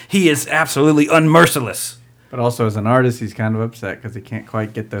kill. He is absolutely unmerciless. But also, as an artist, he's kind of upset because he can't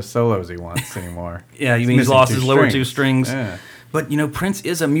quite get those solos he wants anymore. Yeah, you mean he's lost his lower 2 strings. Yeah. But Prince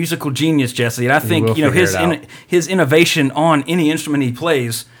is a musical genius, Jesse, and I think will figure it out. his innovation on any instrument he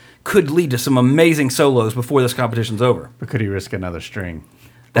plays could lead to some amazing solos before this competition's over. But could he risk another string?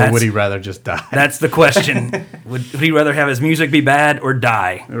 Or would he rather just die? That's the question. Would he rather have his music be bad or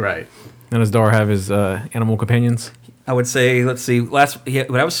die? Right. And does Dar have his animal companions? I would say, let's see. He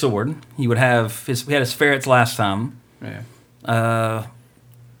would have a sword. He would have he had his ferrets last time. Yeah.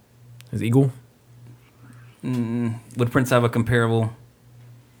 His eagle? Would Prince have a comparable?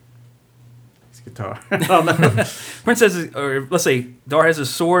 His guitar. I don't know. Prince has, or let's say, Dar has his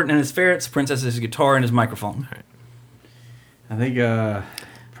sword and his ferrets. Prince has his guitar and his microphone. I think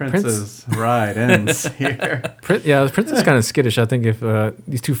Prince's ride ends here. Prince is kind of skittish. I think if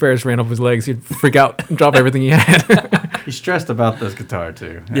these two ferrets ran up his legs, he'd freak out and drop everything he had. He's stressed about this guitar,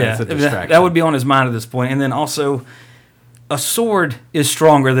 too. Yeah, It's a distraction. that would be on his mind at this point. And then also, a sword is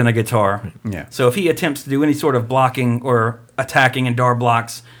stronger than a guitar. Yeah. So if he attempts to do any sort of blocking or attacking and Dar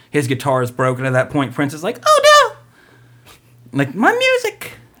blocks, his guitar is broken. At that point, Prince is like, oh no! Like, my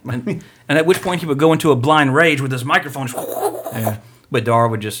music! And at which point he would go into a blind rage with his microphone. Yeah. But Dar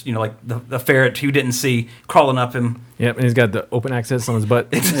would just, like the ferret who didn't see crawling up him. Yep, and he's got the open access on his butt.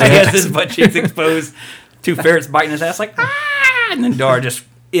 He has his butt cheeks exposed. Two ferrets biting his ass like, ah! And then Dar just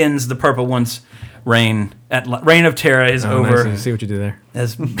ends the purple one's reign. Reign of Terror is over. Nice. See what you did there.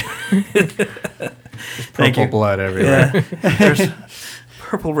 As Purple blood everywhere. Yeah. There's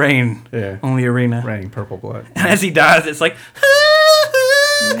purple rain Yeah. on the arena. Raining purple blood. And as he dies, it's like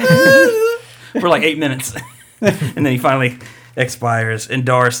for like 8 minutes. And then he finally expires, and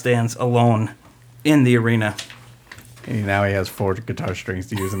Dar stands alone in the arena. And now he has 4 guitar strings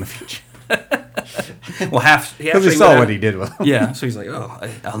to use in the future. Well, Because he saw what he did with them. Yeah, so he's like, oh,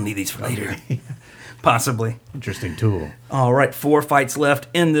 I'll need these for later. Possibly. Interesting tool. All right, 4 fights left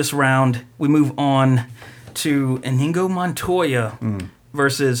in this round. We move on to Inigo Montoya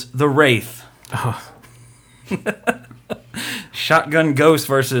versus the Wraith. Oh. Shotgun Ghost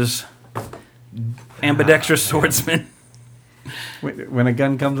versus ambidextrous swordsman. When a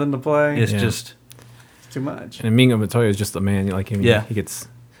gun comes into play, It's Yeah. just it's too much. And Mingo Montoya is just a man like him. Yeah. He gets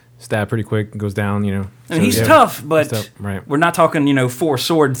stabbed pretty quick, goes down, I mean, So, he's yeah. tough, but He's tough, right. we're not talking, 4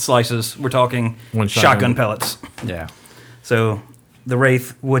 sword slices. We're talking One shotgun shotgun. pellets. Yeah. So the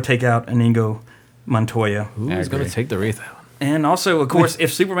Wraith would take out Inigo Montoya. Who's going to take the Wraith out? And also, of course,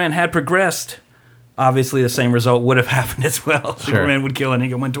 if Superman had progressed, obviously the same result would have happened as well. Superman would kill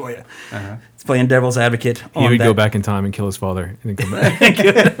Inigo Montoya. It's playing devil's advocate He on would that. go back in time and kill his father and then come back.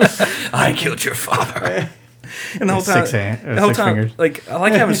 I killed your father. And the whole time, Six fingers. fingers. I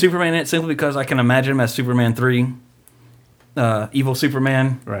like having Superman in it simply because I can imagine him as Superman 3, evil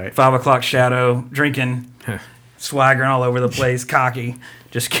Superman, Right. 5 o'clock shadow, drinking, swaggering all over the place, cocky,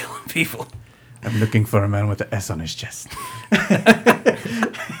 just killing people. I'm looking for a man with an S on his chest.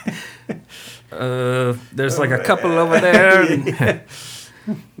 There's like a couple over there.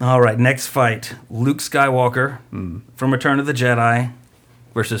 All right, next fight: Luke Skywalker from Return of the Jedi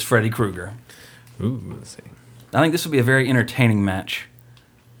versus Freddy Krueger. Ooh, let's see. I think this would be a very entertaining match,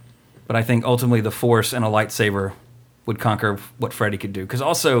 but I think ultimately the Force and a lightsaber would conquer what Freddy could do. Because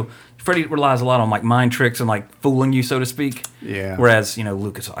also, Freddy relies a lot on like mind tricks and like fooling you, so to speak. Yeah. Whereas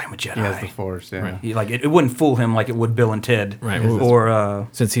Luke is, I'm a Jedi. He has the Force, yeah. Right. He, like it wouldn't fool him like it would Bill and Ted, Right. Or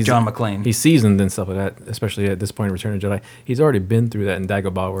Since he's John McClane. He's seasoned and stuff like that, especially at this point in Return of the Jedi. He's already been through that in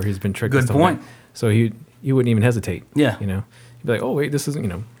Dagobah where he's been tricked. Good and stuff point. Like that. So he wouldn't even hesitate. Yeah. He'd be like, oh wait, this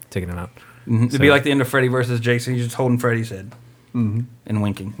isn't taking it out. It'd So- be like the end of Freddy versus Jason. He's just holding Freddy's head and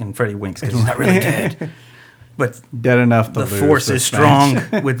winking, and Freddy winks because he's not really dead. But Dead enough to the lose Force this is strong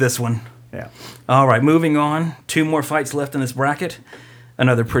match. with this one. Yeah. All right, moving on. 2 more fights left in this bracket.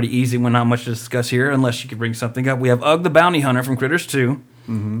 Another pretty easy one, not much to discuss here, unless you could bring something up. We have Ugg the Bounty Hunter from Critters 2.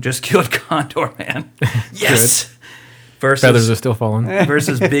 Just killed Condor Man. Yes! Feathers are Versus, still falling.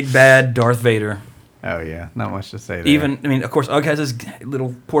 versus Big Bad Darth Vader. Oh, yeah. Not much to say there. Even, I mean, of course, Ugg has his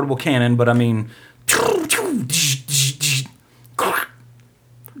little portable cannon, but I mean,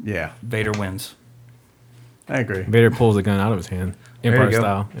 Yeah. Vader wins. I agree. Vader pulls the gun out of his hand, There Empire you go.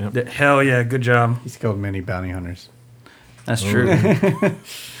 style. Yep. Hell yeah, good job. He's killed many bounty hunters. That's true.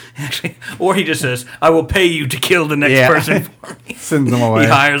 Actually, or he just says, I will pay you to kill the next Yeah. person for me. Sends them away. He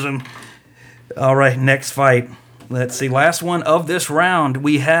hires him. All right, next fight. Let's see. Last one of this round.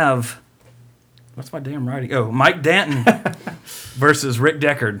 We have. What's my damn writing? Oh, Mike Danton versus Rick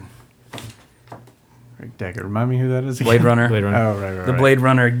Deckard. Rick Deckard. Remind me who that is again? Blade Runner. Blade Runner. Oh, right. The Blade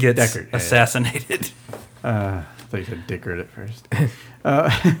Runner gets Deckard, yeah. assassinated. I thought you said Dickard at first.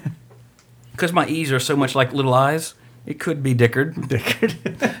 Because my E's are so much like little eyes, it could be Dickard. Dickard.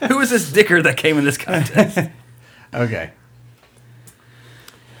 Who is this Dickard that came in this contest? Okay.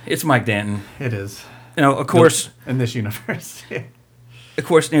 It's Mike Danton. It is. Of course, In this universe. of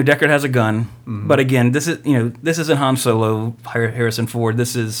course, Deckard has a gun, but again, this isn't Han Solo, Harrison Ford.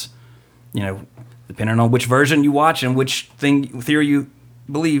 This is, depending on which version you watch and which theory you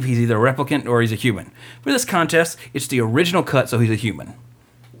believe, he's either a replicant or he's a human. For this contest, it's the original cut, so he's a human.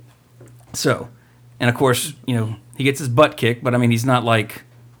 So, and of course, he gets his butt kicked, but I mean, he's not like,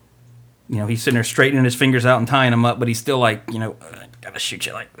 he's sitting there straightening his fingers out and tying them up, but he's still like, I gotta shoot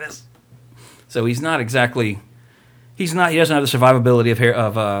you like this. So he's not exactly. He doesn't have the survivability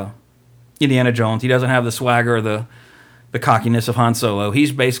of Indiana Jones. He doesn't have the swagger or the cockiness of Han Solo.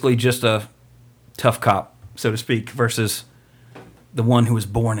 He's basically just a tough cop, so to speak, versus the one who was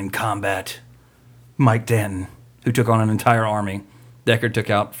born in combat, Mike Danton, who took on an entire army. Deckard took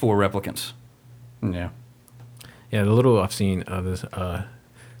out 4 replicants. Yeah. Yeah, the little I've seen of this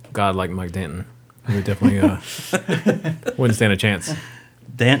god like Mike Danton, he would definitely wouldn't stand a chance.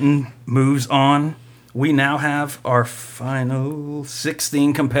 Danton moves on. We now have our final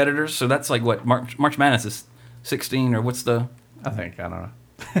 16 competitors. So that's like what? March Madness is 16, or what's the... I don't know.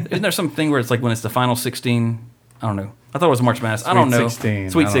 Isn't there something where it's like when it's the final 16? I don't know. I thought it was March Madness. I don't know.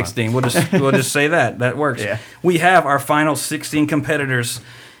 16. Sweet 16. We'll just say that. That works. Yeah. We have our final 16 competitors,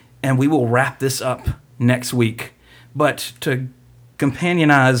 and we will wrap this up next week. But to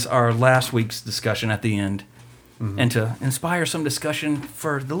companionize our last week's discussion at the end, and to inspire some discussion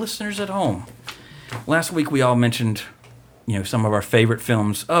for the listeners at home, last week we all mentioned, some of our favorite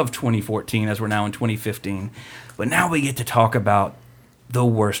films of 2014 as we're now in 2015. But now we get to talk about the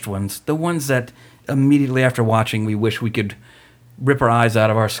worst ones, the ones that immediately after watching we wish we could rip our eyes out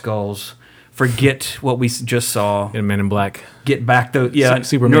of our skulls, forget what we just saw. Get a Man in Black. Get back the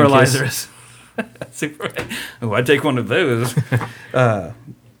Superman neuralizers. Superman. Oh, I'd take one of those.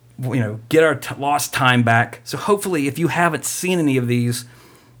 Get our lost time back. So hopefully, if you haven't seen any of these,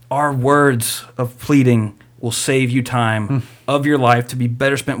 our words of pleading will save you time of your life to be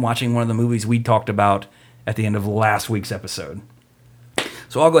better spent watching one of the movies we talked about at the end of last week's episode.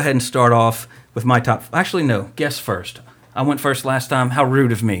 So I'll go ahead and start off with my top. Actually, no, guess first. I went first last time. How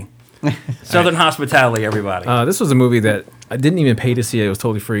rude of me. Southern Hospitality, everybody. This was a movie that I didn't even pay to see. It was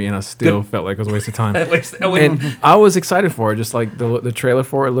totally free, and I still felt like it was a waste of time. And I was excited for it. Just like the trailer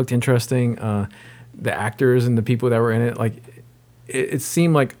for it looked interesting. The actors and the people that were in it, like it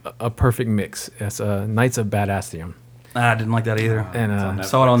seemed like a perfect mix. It's Knights of Badassium. I didn't like that either. And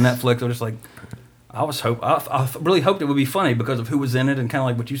saw it on Netflix. I was just like, I really hoped it would be funny because of who was in it, and kind of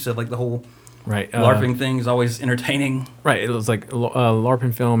like what you said, like the whole right LARPing thing is always entertaining. Right, it was like a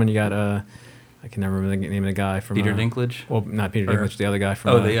LARPing film, and you got I can never remember the name of the guy from Peter Dinklage. Well, not Peter Dinklage, the other guy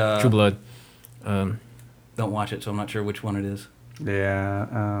from True Blood. Don't watch it, so I'm not sure which one it is. Yeah,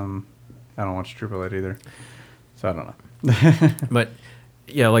 I don't watch True Blood either, so I don't know. But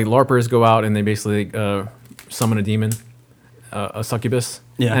yeah, like LARPers go out and they basically summon a demon, a succubus.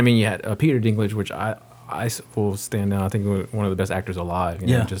 Yeah. I mean, you had Peter Dinklage, which I will stand down. I think one of the best actors alive.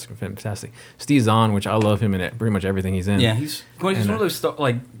 Yeah. Just fantastic. Steve Zahn, which I love him in pretty much everything he's in. Yeah, he's one of those stuff.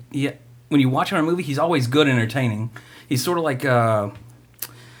 Like, yeah, when you watch him in a movie, he's always good and entertaining. He's sort of like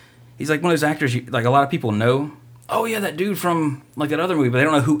he's like one of those actors like a lot of people know. Oh yeah, that dude from like that other movie, but they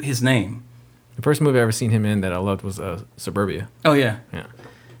don't know his name. The first movie I ever seen him in that I loved was Suburbia. Oh yeah, yeah.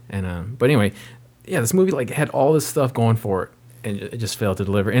 And but anyway, yeah, this movie like had all this stuff going for it, and it just failed to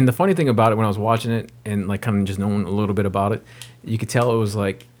deliver. And the funny thing about it, when I was watching it and like kind of just knowing a little bit about it, you could tell it was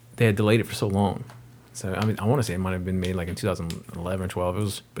like they had delayed it for so long. So I mean, I want to say it might have been made like in 2011 or 12. It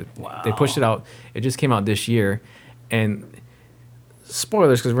was, but wow. They pushed it out. It just came out this year, and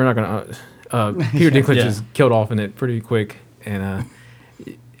spoilers because we're not gonna. Peter Dinklage is killed off in it pretty quick, and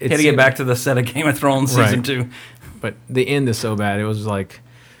had to get back to the set of Game of Thrones season 2. But the end is so bad. It was like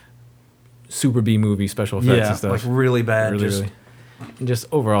super B movie special effects and stuff. Like really bad. Really. And just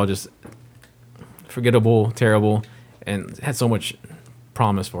overall, just forgettable, terrible, and had so much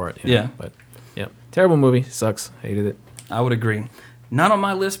promise for it. Yeah. But yeah, terrible movie. Sucks. Hated it. I would agree. Not on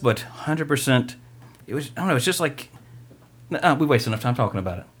my list, but 100%. It was. I don't know. It's just like we wasted enough time talking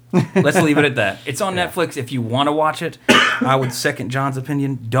about it. Let's leave it at that. It's on Netflix. If you want to watch it, I would second John's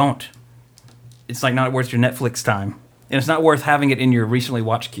opinion. Don't. It's like not worth your Netflix time, and it's not worth having it in your recently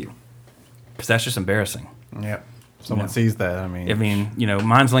watched queue, because that's just embarrassing. Yeah. Someone sees that. I mean,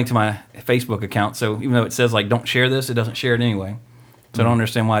 mine's linked to my Facebook account, so even though it says like don't share this, it doesn't share it anyway. So I don't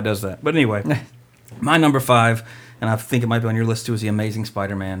understand why it does that. But anyway, my number 5, and I think it might be on your list too, is The Amazing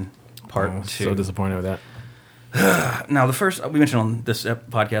Spider-Man Part 2. So disappointed with that. Now, the first, we mentioned on this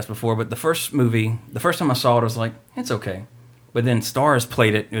podcast before, but the first movie, the first time I saw it, I was like, it's okay. But then Stars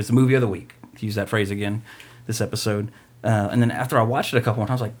played it. It was the movie of the week, to use that phrase again, this episode. And then after I watched it a couple more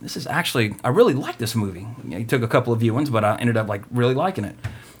times, I was like, this is actually, I really like this movie. It took a couple of viewings, but I ended up like really liking it.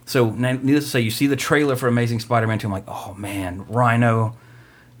 So needless to say, you see the trailer for Amazing Spider-Man 2, I'm like, oh man, Rhino.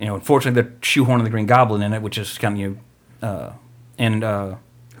 Unfortunately, they're shoehorning the Green Goblin in it, which is kind of, who am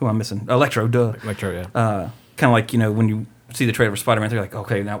I missing? Electro, duh. Electro, yeah. Kind of like, when you see the trailer for Spider-Man, they're like,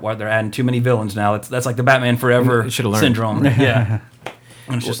 okay, now why they're adding too many villains now. That's like the Batman Forever syndrome. Yeah.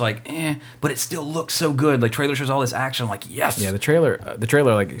 And it's just like, but it still looks so good. Like, trailer shows all this action. I'm like, yes. Yeah, the trailer,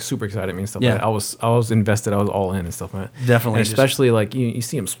 like super excited me and stuff. Yeah. Like that. I was invested. I was all in and stuff like that. Definitely. And especially like you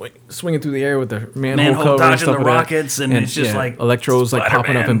see him swinging through the air with the manhole cover dodging and stuff the like rockets, that. and it's just like Electro's like popping up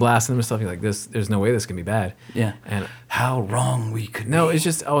Spider-Man. and blasting them and stuff. You're like, this. There's no way this can be bad. Yeah. And how wrong we could no, be. it's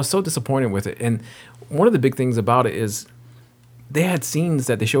just I was so disappointed with it. And one of the big things about it is they had scenes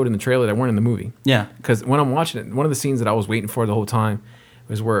that they showed in the trailer that weren't in the movie. Yeah. Because when I'm watching it, one of the scenes that I was waiting for the whole time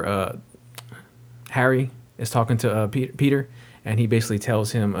was where Harry is talking to Peter, and he basically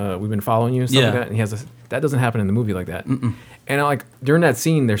tells him, "We've been following you," and stuff like that. And he has that doesn't happen in the movie like that. Mm-mm. And like during that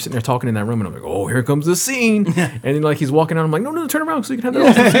scene, they're sitting there talking in that room, and I'm like, "Oh, here comes the scene!" And then like he's walking out, I'm like, "No, turn around so you can have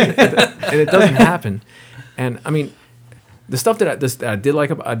that awesome scene." And it doesn't happen. And I mean, the stuff that I did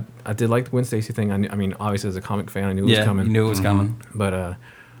like, I did like the Gwen Stacy thing. I mean, obviously as a comic fan, I knew it was coming. You knew it was coming. But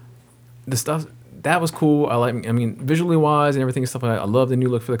the stuff that was cool. I mean, visually wise and everything and stuff like that. I love the new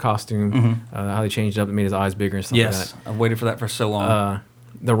look for the costume. How they changed it up and made his eyes bigger and stuff like that. Yes, I've waited for that for so long.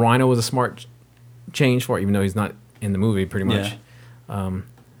 The Rhino was a smart change for it, even though he's not in the movie pretty much. Yeah.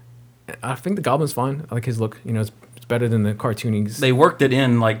 I think the Goblin's fine. I like his look. It's better than the cartoonies. They worked it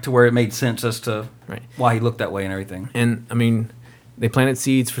in like to where it made sense as to Right. why he looked that way and everything. And I mean, they planted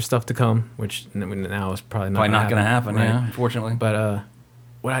seeds for stuff to come, which now is probably not Not going to happen. right? Yeah, unfortunately. But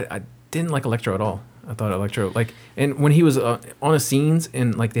what I didn't like Electro at all. I thought Electro and when he was on the scenes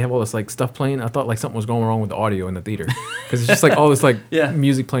and like they have all this like stuff playing, I thought like something was going wrong with the audio in the theater because it's just like all this like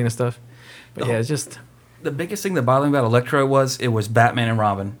music playing and stuff. But it's just the biggest thing that bothered me about Electro was Batman and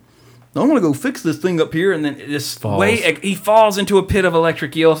Robin. I'm gonna go fix this thing up here, and then this Falls. he falls into a pit of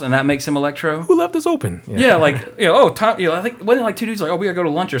electric eels, and that makes him Electro. who left this open? Yeah, like Tom, I think wasn't it like two dudes like, oh, we gotta go to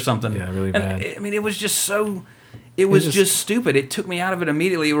lunch or something. Yeah, really and bad. I mean, it was just so. It was just stupid. It took me out of it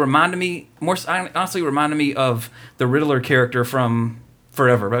immediately. It reminded me honestly reminded me of the Riddler character from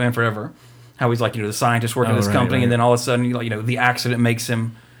Batman Forever. How he's like the scientist working at this company, and then all of a sudden the accident makes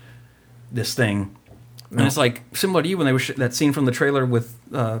him this thing. And it's like similar to you when they were that scene from the trailer with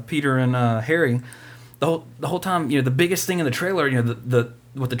Peter and Harry. The whole time, the biggest thing in the trailer,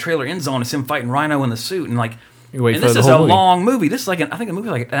 what the trailer ends on is him fighting Rhino in the suit, and like, this is a long movie. This is like I think a movie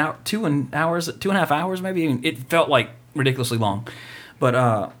like an hour, 2.5 hours maybe. I mean, it felt like ridiculously long,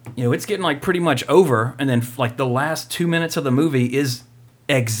 but it's getting like pretty much over, and then like the last 2 minutes of the movie is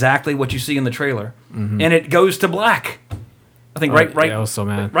exactly what you see in the trailer, and it goes to black. I think right. I was so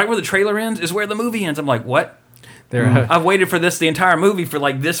mad. Right where the trailer ends is where the movie ends. I'm like, what? I've waited for this the entire movie for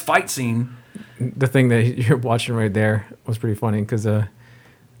like this fight scene. The thing that you're watching right there was pretty funny because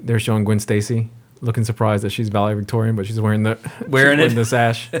they're showing Gwen Stacy looking surprised that she's valedictorian, but she's wearing the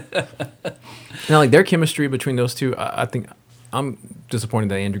sash. Now, like their chemistry between those two, I think I'm disappointed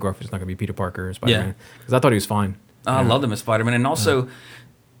that Andrew Garfield's not going to be Peter Parker or Spider-Man because I thought he was fine. I love them as Spider-Man, and also,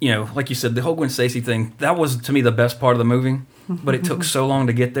 like you said, the whole Gwen Stacy thing, that was to me the best part of the movie, but it took so long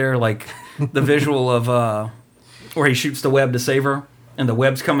to get there. Like the visual of where he shoots the web to save her, and the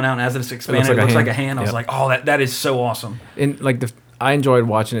web's coming out, and as it's expanding, it looks like a hand. I was like, oh, that is so awesome. And like I enjoyed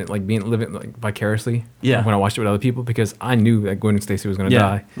watching it, like living like vicariously. Yeah. When I watched it with other people, because I knew that Gwen Stacy was going to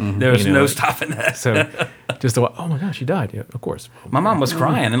die. Mm-hmm. There was no stopping that. So just to, oh my gosh, she died. Yeah, of course. My mom was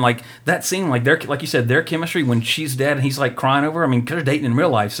crying, and like that scene, like you said, their chemistry when she's dead and he's like crying over her. I mean, because they're dating in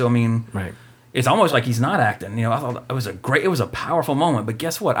real life, so I mean, right. It's almost like he's not acting. I thought it was a powerful moment. But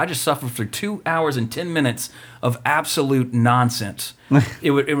guess what? I just suffered through 2 hours and 10 minutes of absolute nonsense.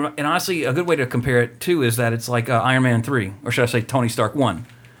 And honestly, a good way to compare it too is that it's like Iron Man 3, or should I say Tony Stark 1.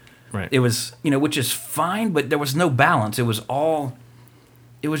 Right. It was, which is fine, but there was no balance. It was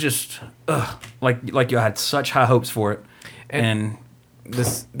just, like you had such high hopes for it. And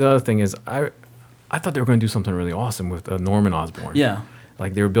the other thing is, I thought they were going to do something really awesome with Norman Osborn. Yeah.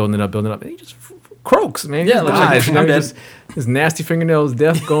 Like they were building it up, and he just croaks, man. Yeah, looks like I'm dead. His nasty fingernails,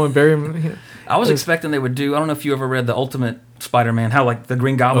 death going, bury him. I was expecting they would do. I don't know if you ever read the Ultimate Spider-Man, how like the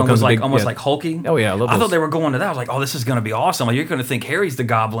Green Goblin was like almost like hulky. Oh yeah, I thought they were going to that. I was like, oh, this is going to be awesome. Like you're going to think Harry's the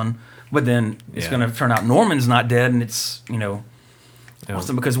Goblin, but then it's going to turn out Norman's not dead, and it's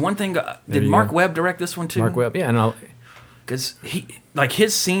awesome. Because one thing, did Mark Webb direct this one too? Mark Webb, yeah, because he like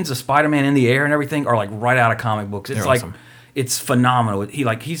his scenes of Spider-Man in the air and everything are like right out of comic books. It's like awesome. It's phenomenal.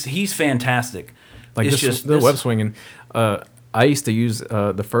 He's fantastic. Like it's just the web swinging. I used to use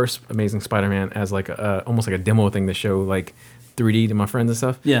the first Amazing Spider-Man as like almost like a demo thing to show like 3D to my friends and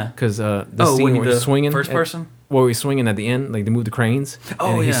stuff. Yeah. Because the when scene you where he's swinging first person. Well, he's swinging at the end, like they move the cranes.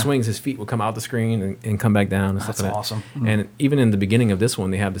 Oh, and he yeah. swings, his feet will come out the screen and come back down and stuff That's like that. awesome. And even in the beginning of this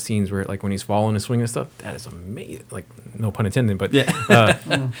one, they have the scenes where, like, when he's falling and swinging and stuff, that is amazing. Like, no pun intended, but Yeah.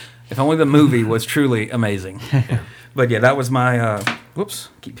 If only the movie was truly amazing. But yeah, that was my. Whoops.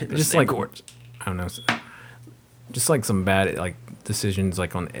 Keep hitting just the like, chord. I don't know, just like some bad like decisions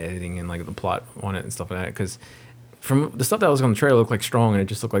like on editing and like the plot on it and stuff like that. Because from the stuff that was on the trailer looked like strong, and it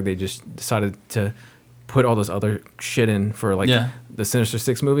just looked like they just decided to put all this other shit in for like the Sinister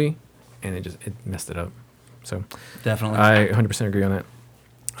Six movie, and it messed it up. So Definitely. I 100% agree on that.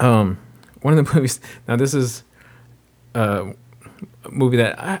 One of the movies. Now this is a movie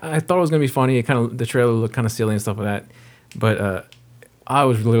that I thought was gonna be funny. It the trailer looked kind of silly and stuff like that, but I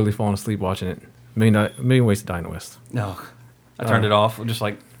was literally falling asleep watching it. Million Ways to Die in the West. No, I turned it off. Just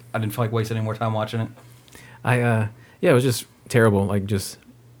like I didn't feel like wasting any more time watching it. It was just terrible. Like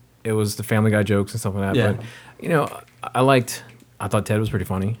it was the Family Guy jokes and stuff like that. Yeah. But I thought Ted was pretty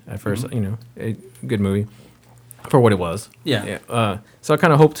funny at first. A good movie for what it was. Yeah. So I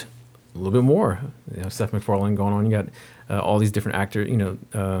kind of hoped a little bit more. Seth MacFarlane going on. You got all these different actors.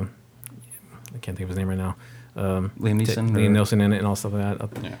 I can't think of his name right now. Liam Neeson. Liam Neeson in it and all stuff like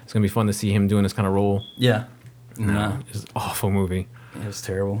that. Yeah. It's gonna be fun to see him doing this kind of role. Yeah. No. It's an awful movie. It was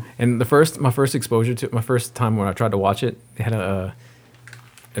terrible. And my first exposure to my first time when I tried to watch it, they had it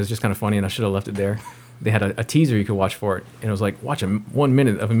was just kind of funny, and I should have left it there. They had a teaser you could watch for it, and it was like, watch 1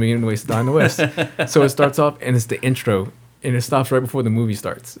 minute of A Million Ways to Die in the West. So it starts off, and it's the intro, and it stops right before the movie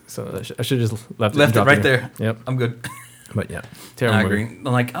starts. So I should have just left It and right dropped there. Yep. I'm good. But yeah, terrible I movie. agree.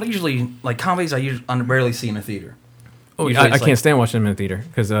 Like I usually like comedies. I rarely see in a theater. Oh, Usually I it's can't stand watching them in the theater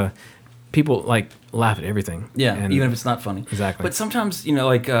because people like laugh at everything. Yeah, and even if it's not funny. Exactly. But sometimes,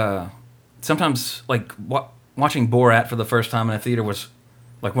 watching Borat for the first time in a theater was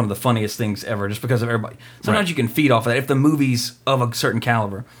like one of the funniest things ever, just because of everybody. Sometimes you can feed off of that if the movie's of a certain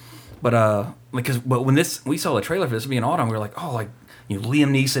caliber. But when we saw the trailer for this being autumn, we were like, oh, like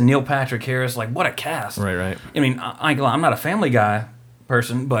Liam Neeson, Neil Patrick Harris, like what a cast. Right. I mean, I'm not a Family Guy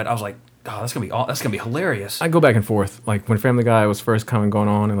person, but I was like, oh, that's gonna be hilarious. I go back and forth. Like when Family Guy was first going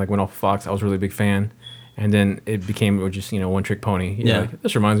on and like went off Fox, I was a really big fan. And then it became just one trick pony. Like,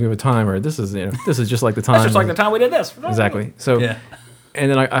 this reminds me of a time, or this is just like the time. That's just like the time we did this. Exactly. So yeah. And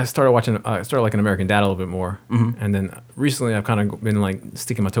then I started watching. I started like an American Dad a little bit more. Mm-hmm. And then recently I've kind of been like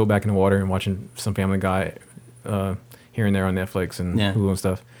sticking my toe back in the water and watching some Family Guy here and there on Netflix and Hulu and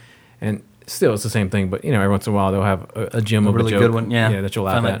stuff. And still, it's the same thing. But every once in a while they'll have a gem of really a joke. good one. Yeah, that you'll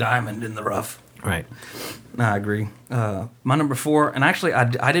laugh Find at. a diamond in the rough. Right. I agree. My number 4, and actually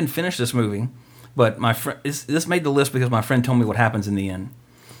I didn't finish this movie, but my friend this made the list because my friend told me what happens in the end.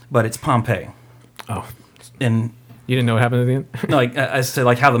 But it's Pompeii. Oh. And you didn't know what happened at the end? No, like as to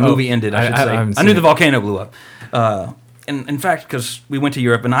like how the movie ended. I should say. I knew the volcano blew up. And in fact, because we went to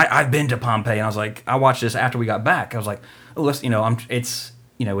Europe, and I've been to Pompeii, and I was like, I watched this after we got back. I was like, oh, let's it's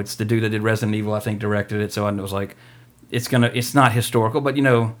the dude that did Resident Evil, I think, directed it. So I was like, it's not historical, but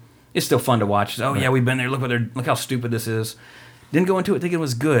it's still fun to watch. So, yeah, we've been there. Look how stupid this is. Didn't go into it thinking it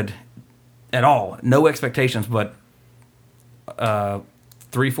was good at all. No expectations, but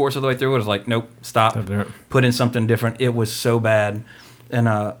 3/4 of the way through it was like, nope, stop. Put in something different. It was so bad. And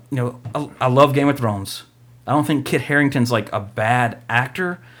I love Game of Thrones. I don't think Kit Harington's like a bad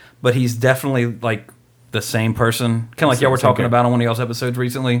actor, but he's definitely like the same person. Kind of like y'all were talking about on one of y'all's episodes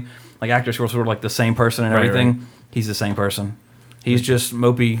recently. Like actors who are sort of like the same person and everything. Right. He's the same person. He's just some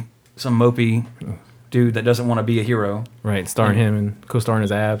mopey dude that doesn't want to be a hero. Right, starring him and co-starring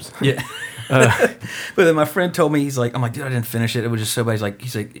his abs. Yeah. But then my friend told me, I'm like, dude, I didn't finish it. It was just so bad.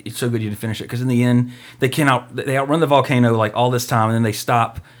 He's like, it's so good you didn't finish it. Because in the end, they outrun the volcano like all this time, and then they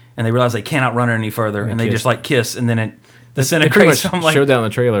stop, and they realize they can't outrun it any further, and they just like kiss, and then it disintegrates. I'm like, Showdown the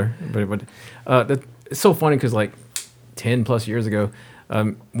trailer. But it's so funny because like 10 plus years ago,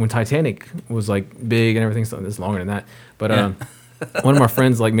 when Titanic was like big and everything, so it's longer than that. But one of my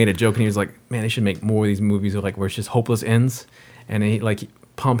friends like made a joke, and he was like, man, they should make more of these movies where it's just hopeless ends. And he like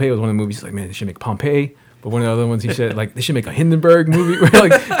Pompeii was one of the movies. He's like, man, they should make Pompeii. But one of the other ones, he said like they should make a Hindenburg movie where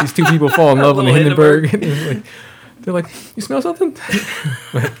like these two people fall in love on the Hindenburg. And they're like, you smell something?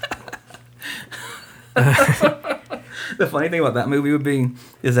 The funny thing about that movie would be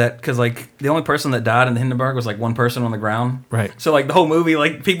is that because like the only person that died in the Hindenburg was like one person on the ground. Right. So like the whole movie,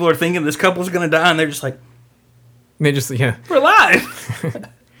 like people are thinking this couple's gonna die, and they're just like, we're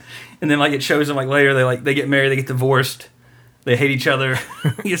alive. And then like it shows them like later they get married, they get divorced, they hate each other.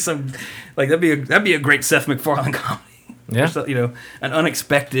 That'd be a great Seth MacFarlane comedy. Yeah. Or so, an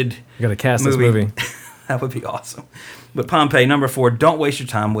unexpected You got to cast this movie. That would be awesome. But Pompeii, number 4, don't waste your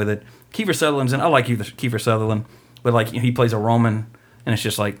time with it. Kiefer Sutherland's in. I like Kiefer Sutherland, but like he plays a Roman, and it's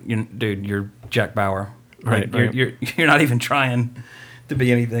just like, dude, you're Jack Bauer. Like, Right. You're not even trying to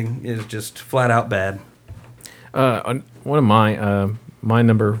be anything. It's just flat out bad. One of my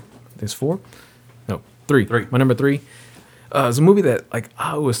number is 4. No, 3. My number 3 is a movie that like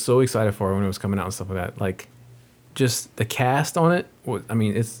I was so excited for when it was coming out and stuff like that. Like, just the cast on it.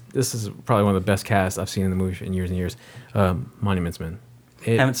 This is probably one of the best casts I've seen in the movie in years and years. Monuments Men.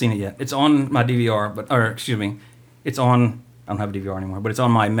 Haven't seen it yet. It's on my DVR, it's on. I don't have a DVR anymore, but it's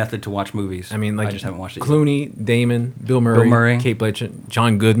on my method to watch movies. I just haven't watched it Clooney, yet. Damon, Bill Murray, Kate Blanchett,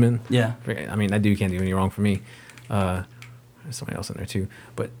 John Goodman. Yeah. That dude can't do any wrong for me. There's somebody else in there too,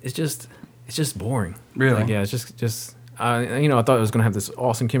 but it's just boring. Really? Like, yeah, it's just I thought it was gonna have this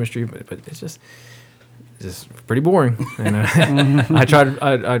awesome chemistry, but it's just pretty boring. And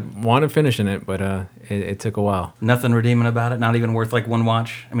I wanted to finish in it, but it took a while. Nothing redeeming about it. Not even worth like one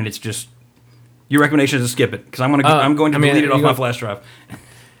watch. It's just your recommendation is to skip it because I'm going to delete it off my flash drive.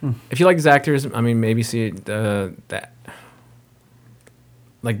 If you like these actors, maybe see it, that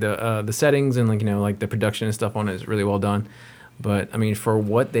like the settings and like the production and stuff on it is really well done. But for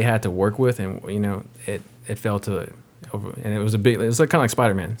what they had to work with, and it fell to over, and it was like kind of like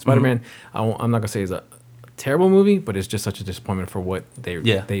Spider-Man. Spider-Man, I'm not gonna say is a terrible movie, but it's just such a disappointment for what they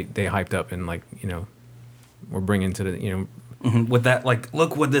hyped up and we're bringing to the with that, like,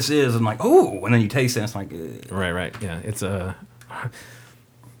 look what this is, and like, oh, and then you taste it, and it's like, right, yeah, it's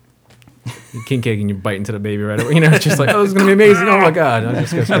king cake and you bite into the baby right away. It's just like, oh, this is gonna be amazing. Oh my god,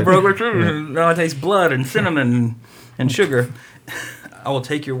 I broke my truth. Now I taste blood and cinnamon and sugar. I will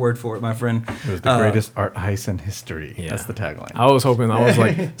take your word for it, my friend. It was the greatest art heist in history. Yeah. That's the tagline. I was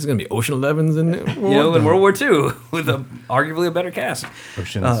like, this is gonna be Ocean 11's in in World War II with arguably a better cast.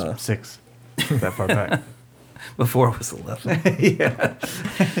 Ocean's 6. That far back. Before it was 11. Yeah.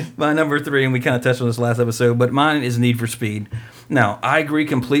 My number 3, and we kind of touched on this last episode, but mine is Need for Speed. Now, I agree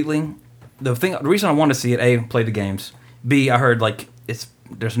completely. The reason I want to see it, A, play the games. B, I heard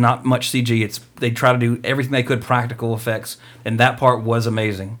there's not much CG. They try to do everything they could, practical effects, and that part was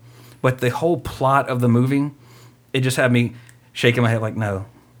amazing. But the whole plot of the movie, it just had me shaking my head like, no.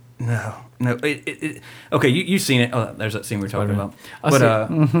 Okay, you've seen it. Oh, there's that scene we were talking about. But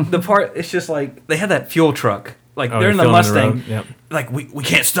the part, it's just like they had that fuel truck. Like they're in the Mustang. Yep. Like we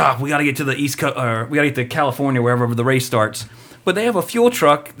can't stop. We got to get to the East Coast, or we got to get to California, wherever the race starts. But they have a fuel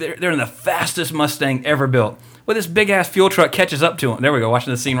truck. They're in the fastest Mustang ever built. But this big ass fuel truck catches up to them. There we go,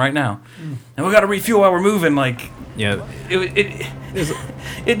 watching the scene right now. And we got to refuel while we're moving. Like, yeah,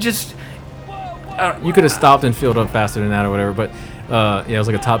 it just. You could have stopped and filled up faster than that or whatever. But it was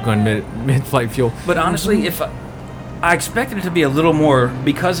like a Top Gun mid-flight fuel. But honestly, if I expected it to be a little more,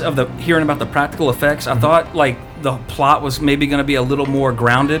 because of hearing about the practical effects, I thought like the plot was maybe going to be a little more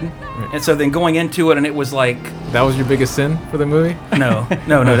grounded. Right. And so then going into it, and it was like, that was your biggest sin for the movie? No.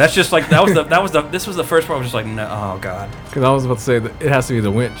 That's just like this was the first part. I was just like, no, oh god. Because I was about to say that it has to be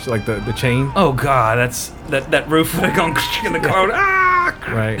the winch, like the chain. Oh god, that roof would have gone in the car. Ah!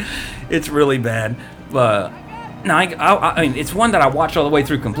 Right. It's really bad. No, I mean, it's one that I watched all the way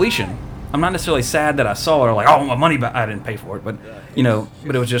through completion. I'm not necessarily sad that I saw it or like, oh, my money back. I didn't pay for it, but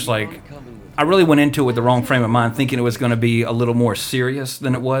but it was just like, I really went into it with the wrong frame of mind, thinking it was going to be a little more serious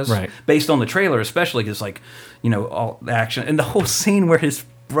than it was, right? Based on the trailer, especially because like, all the action and the whole scene where his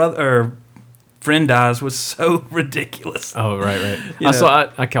friend dies was so ridiculous. Oh, right.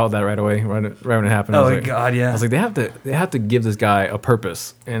 I called that right away, right when it happened. Oh god, yeah. I was like, they have to give this guy a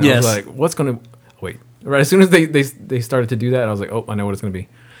purpose, and I was like, what's going to wait? Right as soon as they started to do that, I was like, oh, I know what it's going to be.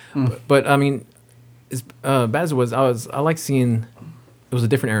 But I mean, as bad as it was, I like seeing it was a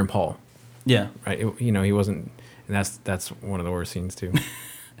different Aaron Paul. Yeah, right. He wasn't, and that's one of the worst scenes too.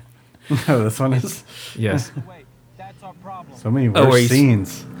 No, this one is. Yes. So many worse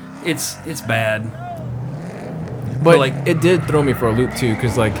scenes. It's bad. But like it did throw me for a loop too,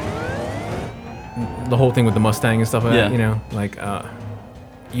 because like the whole thing with the Mustang and stuff like that. Like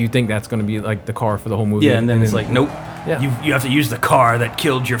you think that's going to be like the car for the whole movie. Yeah, and then it's like, nope. Yeah. You have to use the car that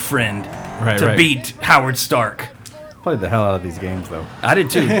killed your friend to beat Howard Stark. Played the hell out of these games, though. I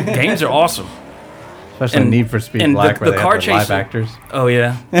did, too. Games are awesome. Especially Need for Speed Black, where they have the live actors. Oh,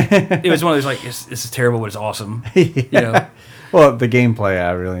 yeah. It was one of those, like, this is terrible, but it's awesome. Yeah. Well, the gameplay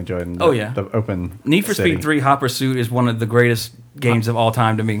I really enjoyed. The open Need for Speed 3 Hot Pursuit is one of the greatest games of all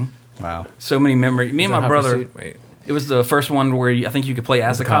time to me. Wow. So many memories. Me and my brother... It was the first one where I think you could play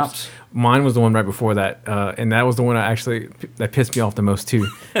as the cops. Mine was the one right before that, and that was the one that pissed me off the most too,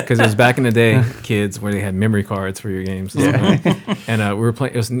 because it was back in the day, kids, where they had memory cards for your games. And we were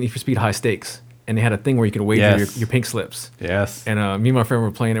playing. It was Need for Speed High Stakes, and they had a thing where you could wager your pink slips. Yes. And me and my friend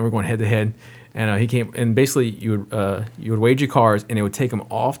were playing it. We're going head to head, and he came, and basically you would wager cards, and it would take them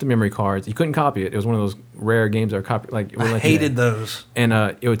off the memory cards. You couldn't copy it. It was one of those rare games that are copied. Like I hated those. And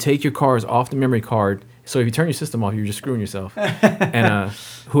it would take your cards off the memory card. So if you turn your system off, you're just screwing yourself. And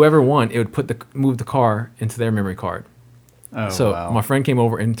whoever won, it would move the car into their memory card. Oh, so wow. my friend came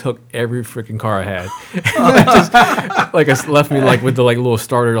over and took every freaking car I had. Left me with the little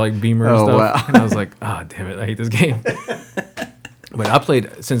starter beamer and stuff. Wow. And I was like, damn it, I hate this game. But I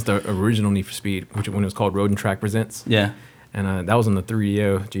played since the original Need for Speed, when it was called Road and Track Presents. Yeah. And that was on the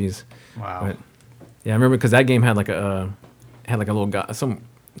 3DO. Jeez. Wow. But, yeah, I remember because that game had a little guy, some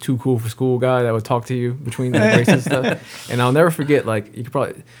too cool for school guy that would talk to you between the races and stuff. And I'll never forget, you could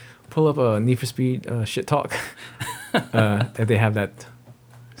probably pull up a Need for Speed shit talk if they have that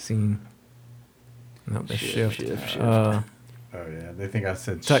scene. No, that's shift. Oh yeah, they think I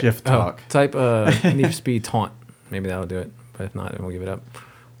said shift talk. Type Need for Speed taunt. Maybe that'll do it. But if not, then we'll give it up.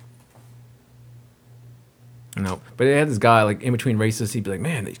 No, but it had this guy in between races. He'd be like,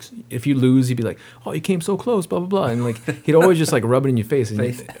 "Man, if you lose, he'd be like, oh, you came so close, blah blah blah," and he'd always just rub it in your face,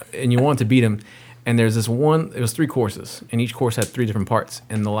 and you want to beat him. And there's this one. It was 3 courses, and each course had 3 different parts.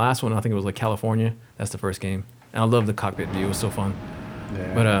 And the last one, I think it was California. That's the first game, and I love the cockpit view. It was so fun.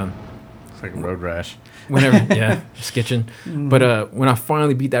 Yeah. But it's like a road rash. Whenever, skitching. But when I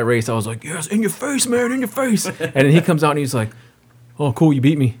finally beat that race, I was like, "Yes, in your face, man, in your face!" And then he comes out and he's like, "Oh, cool, you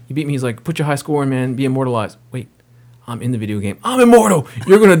beat me. You beat me." He's like, "Put your high score in, man. Be immortalized." Wait, I'm in the video game. I'm immortal.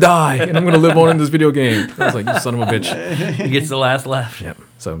 You're going to die, and I'm going to live on in this video game. I was like, you son of a bitch. He gets the last laugh. Yep.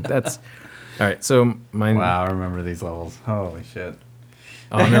 So that's... All right, so mine... Wow, I remember these levels. Holy shit.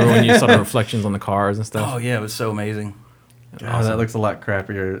 I remember when you saw the reflections on the cars and stuff. Oh, yeah, it was so amazing. God, that looks a lot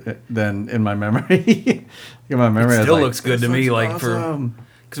crappier than in my memory. In my memory, it still looks good to me. Awesome.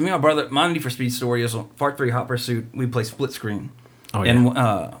 Because me and my brother, my Need for Speed story is on Part 3 Hot Pursuit. We play split screen. Oh, yeah.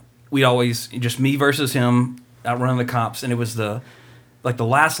 And we always, just me versus him, outrunning the cops. And it was the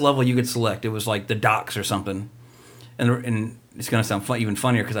last level you could select. It was the docks or something. And it's going to sound even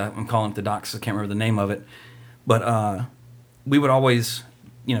funnier because I'm calling it the docks. I can't remember the name of it. But we would always,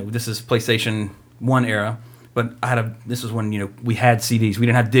 this is PlayStation 1 era. But this was when, we had CDs. We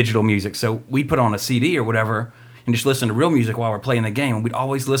didn't have digital music. So we'd put on a CD or whatever and just listen to real music while we're playing the game. And we'd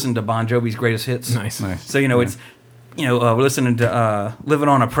always listen to Bon Jovi's greatest hits. Nice. So, it's, we're listening to Living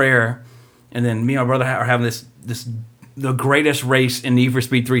on a Prayer. And then me and my brother are having the greatest race in Need for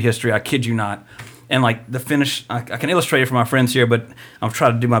Speed 3 history. I kid you not. And the finish, I can illustrate it for my friends here, but I'll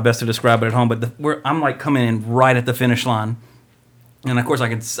try to do my best to describe it at home. But I'm coming in right at the finish line. And of course, I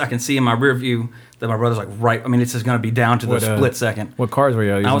can see in my rear view that my brother's right. I mean, it's just going to be down to the split second. What cars were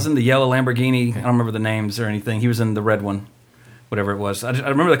you using? I was in the yellow Lamborghini. I don't remember the names or anything. He was in the red one, whatever it was. I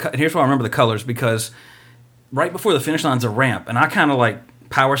remember here's why I remember the colors, because right before the finish line's a ramp, and I kind of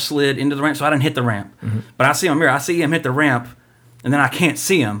power slid into the ramp, so I didn't hit the ramp. Mm-hmm. But I see him here. I see him hit the ramp, and then I can't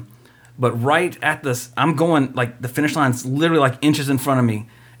see him. But right at I'm going the finish line's literally inches in front of me,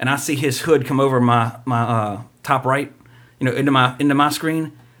 and I see his hood come over my top right. Into my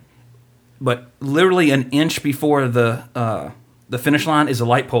screen, but literally an inch before the finish line is a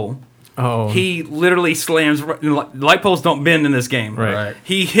light pole. Oh, he literally slams. Light poles don't bend in this game. Right.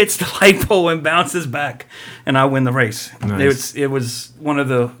 He hits the light pole and bounces back, and I win the race. Nice. It was one of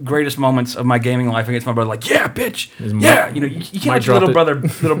the greatest moments of my gaming life against my brother. Yeah, bitch. Yeah, you can't let your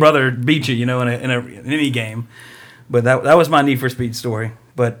little brother beat you. In any game. But that was my Need for Speed story.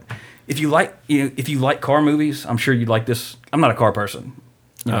 But if you like car movies, I'm sure you'd like this. I'm not a car person.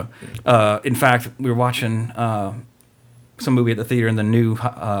 In fact, we were watching some movie at the theater, and the new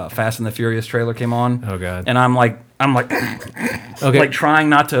Fast and the Furious trailer came on. Oh God! And I'm okay. Trying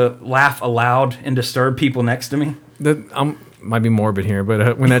not to laugh aloud and disturb people next to me. Might be morbid here,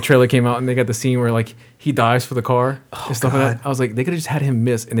 but when that trailer came out and they got the scene where he dies for the car and stuff like that, I was like, they could have just had him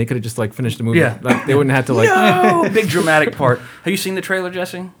miss and they could have just finished the movie. Yeah, they wouldn't have to no big dramatic part. Have you seen the trailer,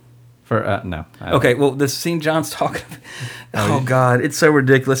 Jesse? No. Okay, well, the scene John's talking about, oh, God, it's so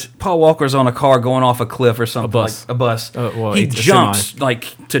ridiculous. Paul Walker's on a car going off a cliff or something. A bus. He jumps,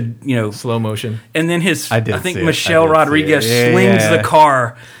 to, slow motion. And then I think Michelle Rodriguez slings the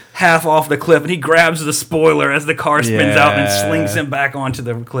car half off the cliff, and he grabs the spoiler as the car spins out and slings him back onto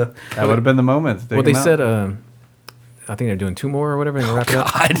the cliff. That would have been the moment. Well, they said, I think they're doing 2 more or whatever, and wrap it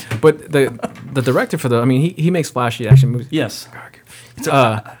up. But the director for he makes flashy action movies. Yes.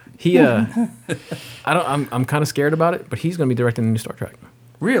 He, I'm kind of scared about it, but he's going to be directing the new Star Trek.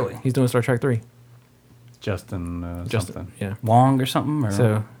 Really? He's doing Star Trek 3. Justin something. Yeah. Wong or something? Or?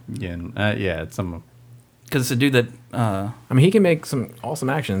 So, Yeah, it's some. Because it's a dude that... I mean, he can make some awesome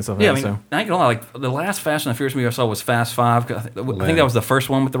action and stuff Yeah, like that. I mean, I ain't gonna lie, like, the last Fast and the Furious movie I saw was Fast 5. 'Cause I think that was the first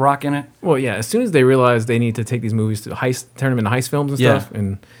one with The Rock in it. Well, yeah, as soon as they realize they need to take these movies to turn them into heist films and stuff,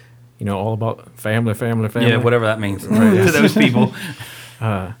 and, all about family. Yeah, whatever that means to those people.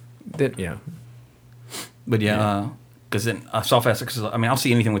 Yeah. But because then I saw Fast, because I mean, I'll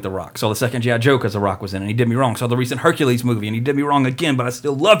see anything with The Rock. Saw the second G.I. Joe because The Rock was in it, and he did me wrong. Saw the recent Hercules movie, and he did me wrong again, but I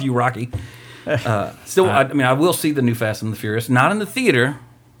still love you, Rocky. I will see the new Fast and the Furious, not in the theater.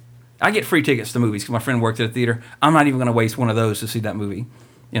 I get free tickets to movies because my friend worked at a theater. I'm not even going to waste one of those to see that movie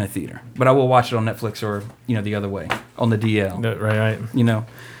in a theater. But I will watch it on Netflix or, the other way, on the DL. No, right.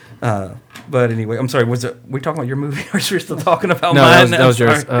 But anyway, I'm sorry, we talking about your movie, or are we still talking about no, mine? that was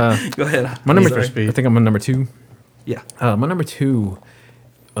yours. Go ahead. My number 2, I think I'm on number 2. Yeah. My number 2,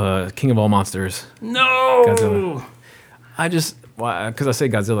 King of All Monsters. No! Godzilla. Because I say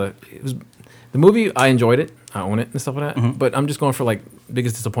Godzilla, it was the movie. I enjoyed it. I own it and stuff like that. Mm-hmm. But I'm just going for like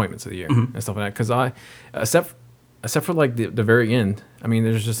biggest disappointments of the year and stuff like that. Because except for like the very end. I mean,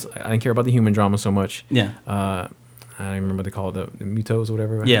 I didn't care about the human drama so much. Yeah. I don't remember what they call it, the Mutos or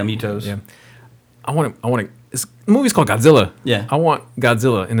whatever. Yeah, Mutos. Yeah. I want to. The movie's called Godzilla. Yeah. I want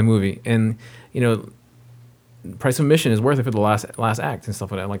Godzilla in the movie, and price of admission is worth it for the last act and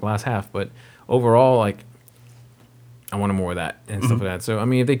stuff like that, like last half. But overall, like, I wanted more of that and stuff like that. So I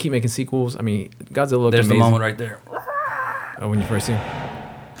mean, if they keep making sequels, I mean, Godzilla looked There's amazing. the moment right there. Oh, when you first see him.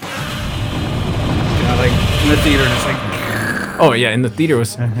 Like in the theater, just like. Oh yeah, in the theater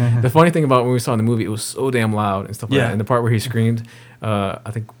was the funny thing about when we saw the movie. It was so damn loud and stuff like that. And the part where he screamed,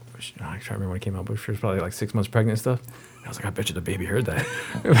 I think I can't remember when it came out, but she was probably like 6 months pregnant and stuff. I was like, I bet you the baby heard that.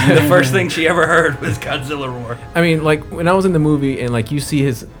 The first thing she ever heard was Godzilla roar. I mean, like when I was in the movie and like you see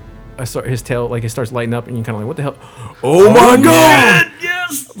his tail, like it starts lighting up and you kind of like, what the hell? Oh my god!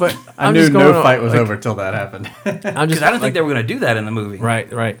 Yes. But I knew no fight was over till that happened. I don't think they were going to do that in the movie.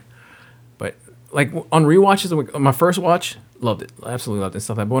 Right. But like on rewatches, on my first watch, loved it, absolutely loved it and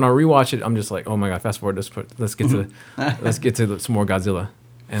stuff like that. But when I rewatch it, I'm just like, oh my god, fast forward, let's get to some more Godzilla,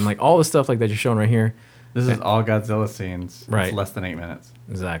 and like all the stuff like that you're showing right here. This is all Godzilla scenes. Right. It's less than 8 minutes.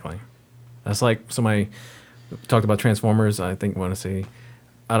 Exactly. That's like somebody talked about Transformers. I think want to say,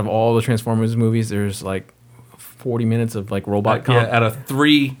 out of all the Transformers movies, there's like 40 minutes of like robot. Out of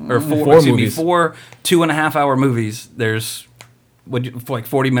 3 or 4 movies. 4 2.5 hour movies, there's like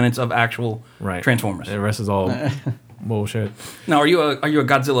 40 minutes of actual Transformers. The rest is all bullshit. Now, are you a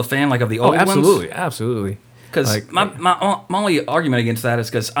Godzilla fan, like of the old ones? Absolutely. Because like, my only argument against that is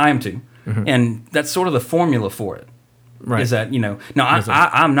because I am too. Mm-hmm. And that's sort of the formula for it. Right. Is that, now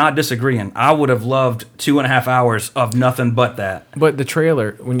I'm not disagreeing. I would have loved 2.5 hours of nothing but that. But the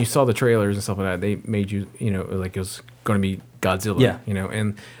trailer, when you saw the trailers and stuff like that, they made you, like it was going to be Godzilla. Yeah.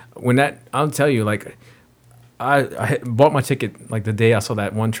 And when I'll tell you, like, I bought my ticket like the day I saw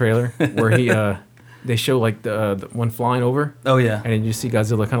that one trailer where they show like the one flying over. Oh, yeah. And then you see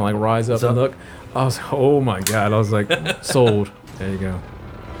Godzilla kind of like rise up and look. I was like, oh my God. I was like, sold. There you go.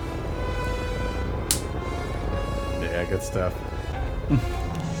 Yeah, good stuff.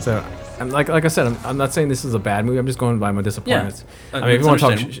 So, and like I said, I'm not saying this is a bad movie. I'm just going by my disappointments. Yeah. I mean, if you want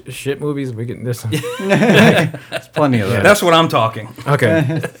to talk shit movies, we can. There's plenty of that. That's what I'm talking.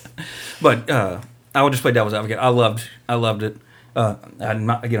 Okay. But I will just play devil's advocate. I loved it. I'm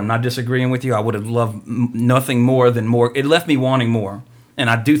not disagreeing with you. I would have loved nothing more than more. It left me wanting more, and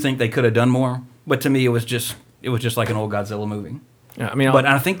I do think they could have done more. But to me, it was just like an old Godzilla movie. Yeah, I mean, but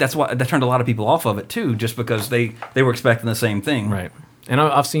I think that's why that turned a lot of people off of it too, just because they were expecting the same thing. Right. And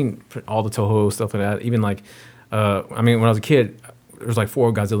I've seen all the Toho stuff like that. Even like, I mean, when I was a kid, there was like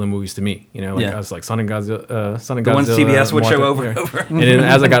 4 Godzilla movies to me. I was like Son and Godzilla, the ones CBS would show over and over. And then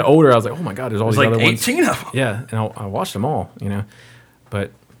as I got older, I was like, oh my God, there's all these like other ones. 18 of them. Yeah, and I watched them all.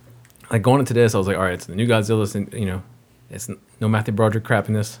 But like going into this, I was like, all right, it's the new Godzilla, and it's no Matthew Broderick crap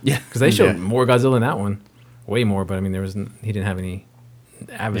in this. Yeah, because they showed more Godzilla in that one, way more. But I mean, he didn't have any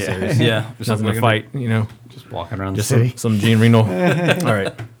adversaries. Yeah, nothing to fight. Just walking around just the city. some Gene Reno. All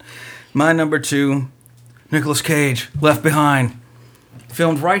right. My number 2, Nicolas Cage, Left Behind,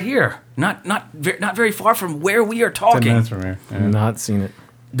 filmed right here, not very far from where we are 10 talking. minutes from here. Yeah. Not seen it.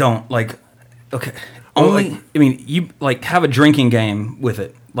 Don't okay. Only I mean, you like have a drinking game with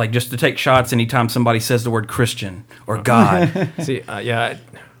it, like just to take shots anytime somebody says the word Christian or God. See, I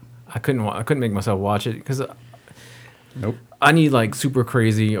couldn't make myself watch it because Nope. I need like super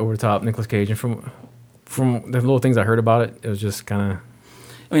crazy over the top Nicolas Cage, and from the little things I heard about it, it was just kind of.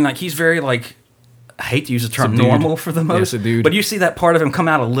 I mean, like he's very like I hate to use the term Subdued. normal for the most, subdued. but you see that part of him Subdued. normal for the most. subdued. But you see that part of him come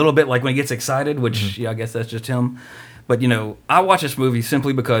out a little bit, like when he gets excited, which I guess that's just him. But I watch this movie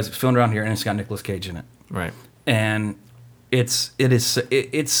simply because it's filmed around here and it's got Nicolas Cage in it, Right. and it's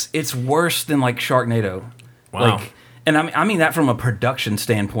worse than like Sharknado. Wow. Like, and I mean that from a production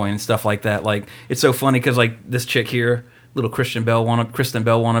standpoint and stuff like that. Like it's so funny because like this chick here, little Kristen Bell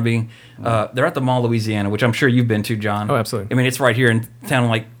wannabe. They're at the Mall, Louisiana, which I'm sure you've been to, John. Oh, absolutely. I mean, it's right here in town.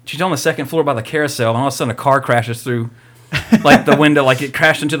 Like she's on the second floor by the carousel, and all of a sudden a car crashes through, like the window, like it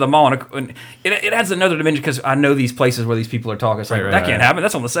crashed into the mall, and it adds another dimension because I know these places where these people are talking. It's like that can't happen.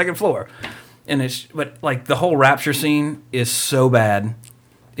 That's on the second floor, but like the whole rapture scene is so bad.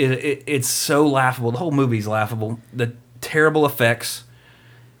 It's so laughable. The whole movie's laughable. The terrible effects.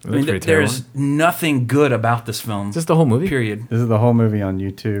 I mean, there's nothing good about this film. Is this the whole movie? Period. This is the whole movie on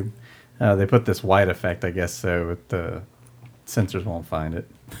YouTube. They put this white effect, I guess, so the censors won't find it.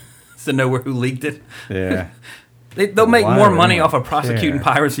 To know who leaked it. Yeah. They'll make Why more would money anyone off of prosecuting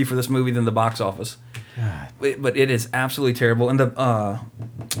care? piracy for this movie than the box office. God. But it is absolutely terrible. And I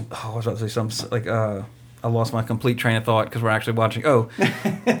was about to say something like I lost my complete train of thought because we're actually watching.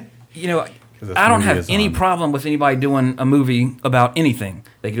 this I don't movie have is any on. problem with anybody doing a movie about anything.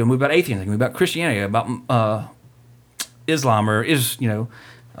 They can do a movie about atheism, they can do a movie about Christianity, about Islam, or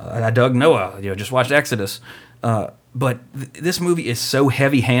I dug Noah. Just watched Exodus. But this movie is so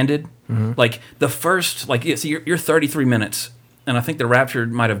heavy-handed. Mm-hmm. Like the first, you're 33 minutes, and I think the rapture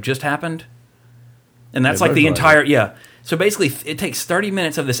might have just happened, and that's It like the looks entire So basically, it takes 30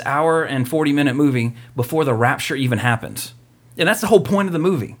 minutes of this hour and 40-minute movie before the rapture even happens, and that's the whole point of the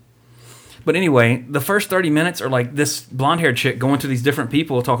movie. But anyway, the first 30 minutes are like this blonde-haired chick going to these different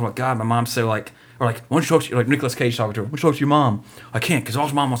people talking about, God, my mom's so like, or like, why don't you talk to, like Nicolas Cage talking to her, why don't you talk to your mom? I can't, because all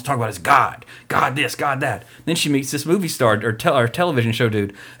his mom wants to talk about is God. God this, God that. Then she meets this movie star or television show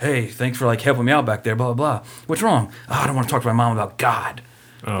dude. Hey, thanks for like helping me out back there, blah, blah, blah. What's wrong? Oh, I don't want to talk to my mom about God.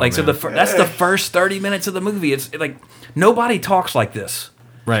 Oh, so man. that's the first 30 minutes of the movie. It's like, nobody talks like this.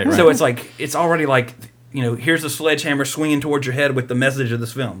 Right. So it's like, it's already like, here's the sledgehammer swinging towards your head with the message of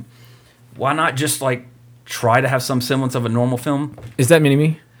this film. Why not just like try to have some semblance of a normal film? Is that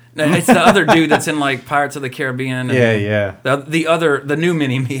Mini-Me? No, it's the other dude that's in like Pirates of the Caribbean. And Yeah. The new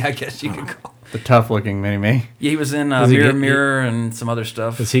Mini-Me, I guess you could call. The tough-looking Mini-Me. Yeah, he was in he Mirror get- Mirror and some other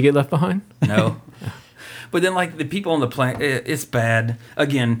stuff. Does he get left behind? No. But then like the people on the plane, it's bad.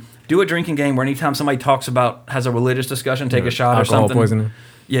 Again, do a drinking game where anytime somebody has a religious discussion, take a shot or Alcohol something. poisoning.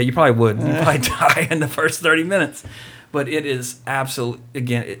 Yeah, you probably would. You probably die in the first 30 minutes. But it is absolute.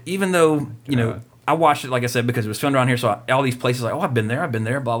 Again, even though I watched it, like I said, because it was filmed around here, so all these places like, I've been there,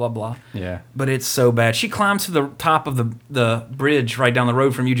 blah blah blah. Yeah. But it's so bad. She climbs to the top of the bridge right down the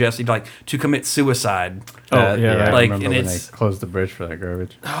road from you, Jesse, like to commit suicide. Oh, yeah, right. I Like, remember and when it's- they closed the bridge for that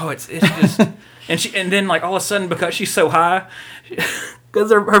garbage. Oh, it's just and then like all of a sudden, because she's so high,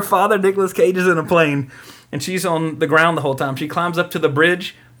 because her father Nicolas Cage is in a plane, and she's on the ground the whole time. She climbs up to the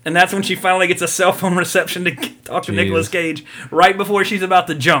bridge. And that's when she finally gets a cell phone reception to talk to Nicolas Cage right before she's about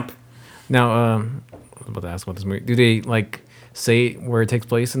to jump. Now, I was about to ask about this movie. Do they like say where it takes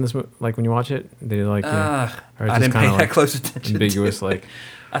place in this? Like when you watch it, they like. Or it's I just didn't pay kinda, that like, close attention. ambiguous, like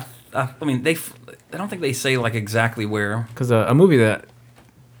I mean, I don't think they say like exactly where. because a movie that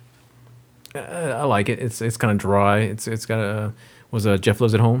I like it. It's kind of dry. It's got was Jeff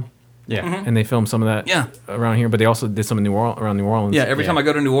Lives at Home. Yeah. And they filmed some of that around here, but they also did some in around New Orleans. Yeah, every time I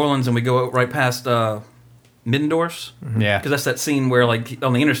go to New Orleans and we go right past Middendorf's, Yeah. because that's that scene where like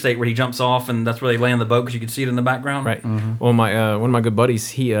on the interstate where he jumps off and that's where they land the boat because you can see it in the background. Right. Well, my one of my good buddies,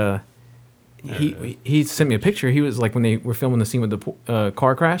 he sent me a picture. He was like when they were filming the scene with the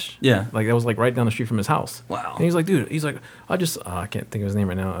car crash. Yeah. Like that was like right down the street from his house. Wow. And he's like, dude, I can't think of his name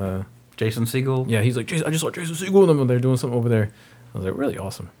right now. Jason Segel. Yeah, he's like, I just saw Jason Segel and them. They're doing something over there. I was like, really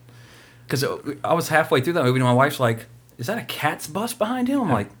awesome. Because I was halfway through that movie and my wife's like, "Is that a Cat's bus behind him?"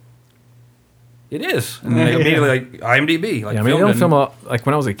 I'm like, "It is." And they immediately like IMDb. Like, Yeah, I mean, they don't filmed film like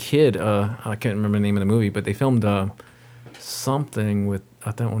when I was a kid. I can't remember the name of the movie, but they filmed something with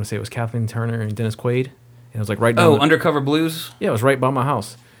I don't want to say it was Kathleen Turner and Dennis Quaid. And it was like right down. Undercover Blues. Yeah, it was right by my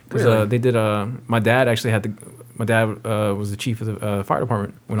house. Because Really? they did. My dad actually had to. My dad was the chief of the fire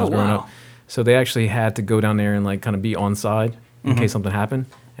department when I was growing wow. up. So they actually had to go down there and like kind of be on side in case something happened.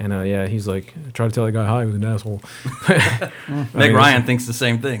 And yeah, he's like, try to tell the guy hi, he was an asshole. Meg Ryan thinks the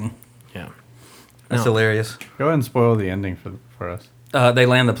same thing. Yeah. That's No. hilarious. Go ahead and spoil the ending for us. They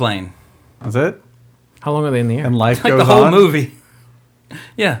land the plane. That's it? How long are they in the air? And life Like goes the whole on? movie.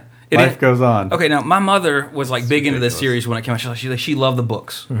 Yeah. Life goes on. Okay, now my mother was like big into this ridiculous. series when it came out. She loved the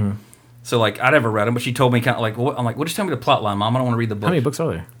books, So like I never read them, but she told me kind of like, I'm like, well, just tell me the plot line, Mom. I don't want to read the book. How many books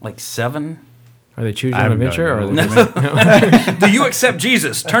are there? Like 7. Are they Choose Your I Own have no Adventure? Or idea. Do you accept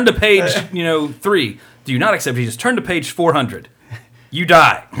Jesus? Turn to page 3. Do you not accept Jesus? Turn to page 400. You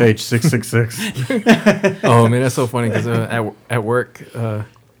die. Page 666. Oh man, that's so funny because at work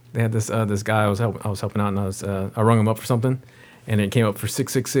they had this guy I was helping out, and I rung him up for something, and it came up for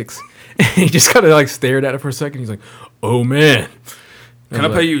 666. And he just kind of like stared at it for a second. He's like, "Oh man, Can I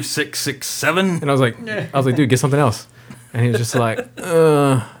pay you 667? And I was like, dude, get something else. And he was just like,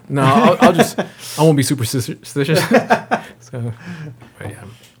 no, I won't be superstitious. So, but yeah.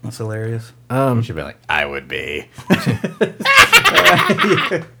 That's hilarious. You should be like, I would be.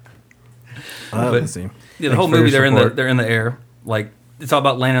 Let's see. Yeah, the whole for your movie, they're support. in the air. Like it's all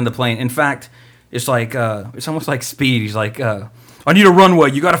about landing the plane. In fact, it's like it's almost like Speed. He's like, I need a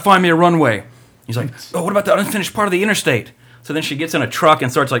runway. You got to find me a runway. He's like, oh, what about the unfinished part of the interstate? So then she gets in a truck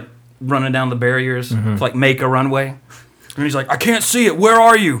and starts like running down the barriers to like make a runway. And he's like, I can't see it. Where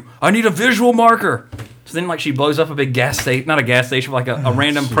are you? I need a visual marker. So then like she blows up a big gas station, not a gas station, but like a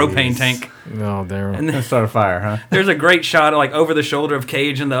random propane tank. No, there. And then, Let's start a fire, huh? there's a great shot of like over the shoulder of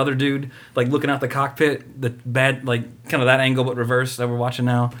Cage and the other dude, like looking out the cockpit, the bad, like kind of that angle but reverse that we're watching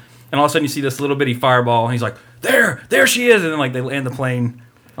now. And all of a sudden you see this little bitty fireball, and he's like, there she is. And then like they land the plane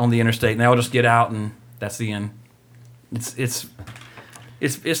on the interstate, and they all just get out, and that's the end.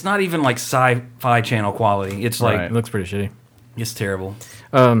 It's not even like sci-fi channel quality. It's like It looks pretty shitty. it's terrible.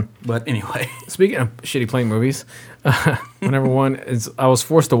 But anyway, Speaking of shitty plane movies, whenever I was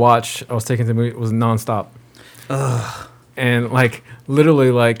forced to watch, I was taken to the movie, it was nonstop. And like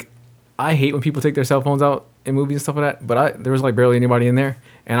literally, like I hate when people take their cell phones out in movies and stuff like that. But there was like barely anybody in there,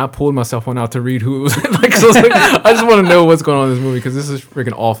 and I pulled my cell phone out to read who it was. Like, so I was like, I just want to know what's going on in this movie because this is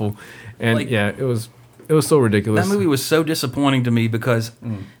freaking awful. And Like, yeah, it was so ridiculous. that movie was so disappointing to me because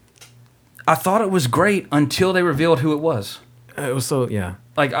I thought it was great until they revealed who it was. It was so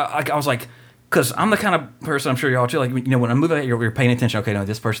Like I was like, because I'm the kind of person, I'm sure y'all too, like, you know, when a movie, you're paying attention. Okay, no,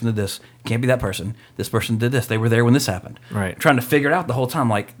 this person did this. It can't be that person. This person did this. They were there when this happened. Right. Trying to figure it out the whole time.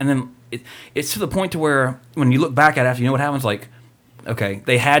 Like, and then it's to the point to where when you look back at it after, you know what happens? Like, okay,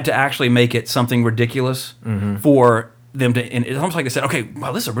 they had to actually make it something ridiculous for them to, and it's almost like they said, okay,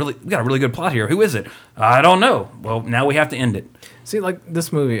 well, we got a really good plot here. Who is it? I don't know. Well, now we have to end it. See, like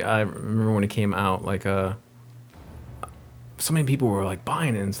this movie, I remember when it came out, like so many people were like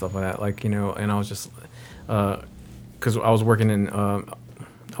buying it and stuff like that, like, you know, and I was just because I was working in I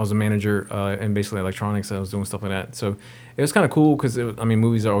was a manager in basically electronics. I was doing stuff like that, so it was kind of cool because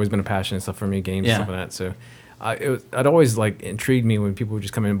movies have always been a passion and stuff for me, games and stuff like that. So I'd always like intrigued me when people would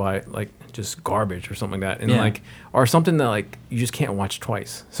just come in and buy like just garbage or something like that, and like or something that like you just can't watch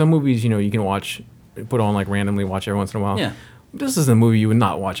twice. Some movies, you know, you can put on like randomly, watch every once in a while. Yeah. This is a movie you would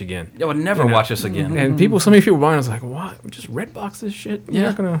not watch again. I would never watch this again. And so many people buying. I was like, "What? Just Redbox this shit? You're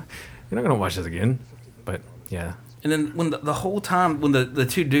not gonna watch this again." But yeah. And then when the whole time when the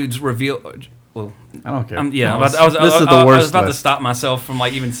two dudes reveal, well, I don't care. I was This is the I was worst about to list. stop myself from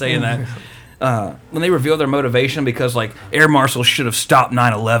like even saying that. When they reveal their motivation, because like air marshals should have stopped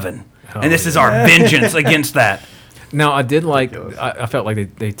 9/11, and this is our vengeance against that. Now I did like. I felt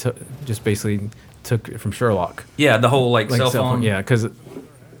like they just basically took it from Sherlock. Yeah, the whole like cell phone. Yeah, because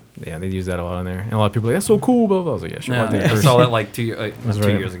they use that a lot in there, and a lot of people are like, that's so cool. Blah blah. I was like, yeah, sure. Yeah, I saw that like 2 That's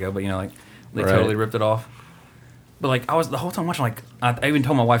right. years ago, but you know, like they Right. totally ripped it off. But like I was the whole time watching, like I even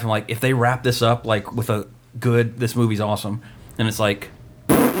told my wife, I'm like, if they wrap this up like with this movie's awesome, and it's like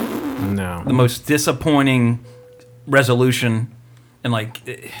No. the most disappointing resolution, and like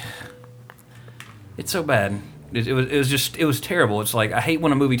it's so bad. It was terrible. It's like I hate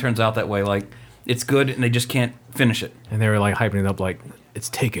when a movie turns out that way. Like it's good and they just can't finish it. And they were like hyping it up like it's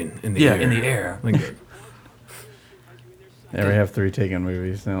Taken in the air. in the air. Like, They already have 3 Taken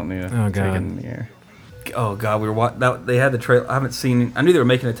movies. They don't need a Oh, God. Taken in the air. Oh God, we were they had the trailer. I haven't seen. I knew they were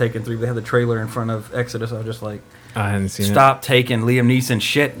making a Taken 3. They had the trailer in front of Exodus. I was just like, I hadn't seen stop taking Liam Neeson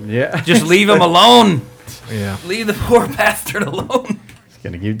shit. Yeah. Just leave him alone. it. Yeah. Leave the poor bastard alone. He's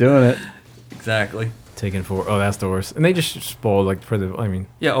gonna keep doing it. Exactly. Taken 4. Oh, that's the worst. And they just spoiled like for the. I mean.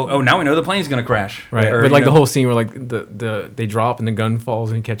 Yeah. Oh, now we know the plane's gonna crash. Right. Or, but like you the know, whole scene where like they drop and the gun falls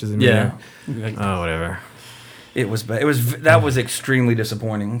and he catches him. Yeah. Oh, whatever. It was bad. That was extremely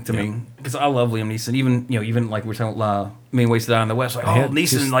disappointing to me because I love Liam Neeson. Even like we're talking Wasted Out on the West. Like, I oh, had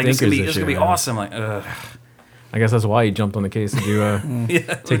Neeson, two like this gonna be stinkers this year, man. awesome. Like, ugh. I guess that's why he jumped on the case to do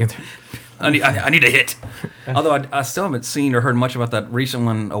Taken 3. I need a hit. Although I still haven't seen or heard much about that recent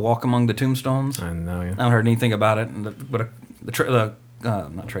one, A Walk Among the Tombstones. I know. Yeah. I haven't heard anything about it. But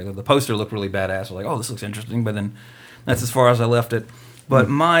the poster looked really badass. I was like, oh, this looks interesting. But then that's as far as I left it. But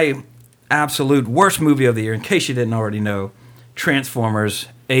my absolute worst movie of the year, in case you didn't already know, Transformers: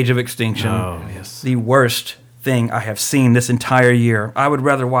 Age of Extinction. Oh, yes. The worst thing I have seen this entire year. I would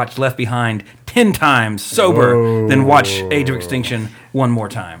rather watch Left Behind 10 times sober than watch Age of Extinction one more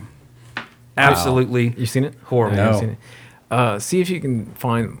time. Absolutely. You seen it? Horrible. Yeah, No. you've seen it. See if you can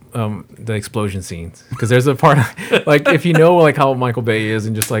find the explosion scenes, because there's a part like if you know like how Michael Bay is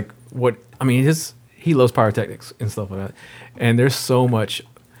and just like what I mean, he loves pyrotechnics and stuff like that, and there's so much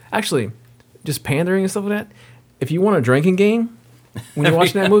actually just pandering and stuff like that. If you want a drinking game when you're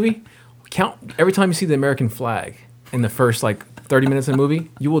watching that movie, count every time you see the American flag in the first like 30 minutes of the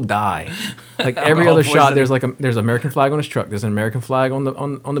movie, you will die. Like every other shot, there's like there's an American flag on his truck. There's an American flag on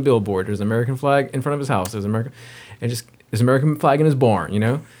the billboard. There's an American flag in front of his house. There's American, and just there's an American flag in his barn. You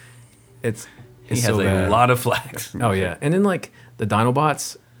know, it's He has so a bad. lot of flags. Oh yeah, and then like the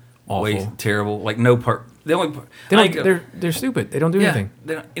Dinobots, awful. Way terrible. Like no part. The only part. They're stupid. They don't do anything.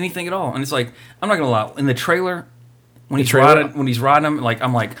 They don't, anything at all. And it's like, I'm not gonna lie. In the trailer, when The he's trailer? riding him, like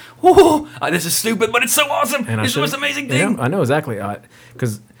I'm like, whoa, this is stupid, but it's so awesome. And It's the most amazing Yeah, thing. I know exactly,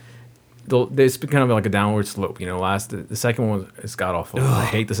 because it's been kind of like a downward slope. You know, the second one is god awful. I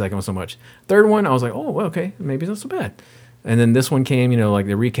hate the second one so much. Third one, I was like, oh, well, okay, maybe it's not so bad. And then this one came, you know, like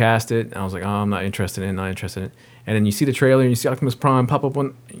they recast it. And I was like, oh, I'm not interested in it. And then you see the trailer and you see Optimus Prime pop up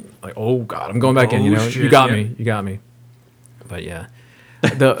on, like, oh god, I'm going back in. You know, shit, you got yeah. me. But yeah,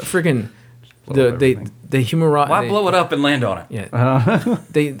 the freaking the human Why blow it up and land on it? Yeah,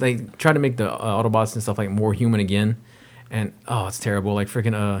 they try to make the Autobots and stuff like more human again, and it's terrible. Like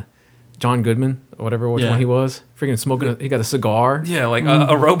freaking John Goodman or whatever which one he was, freaking smoking. He got a cigar. Yeah, like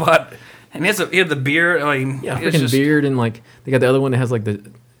a robot, and he had the beard. I mean, Yeah, it's freaking just, beard, and like they got the other one that has like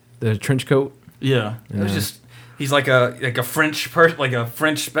the trench coat. Yeah, it was just he's like a French person, like a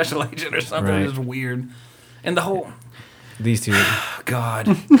French special agent or something. Right. It was weird, and the whole. These two. God,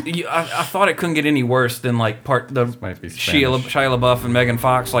 I thought it couldn't get any worse than like might be Shia LaBeouf and Megan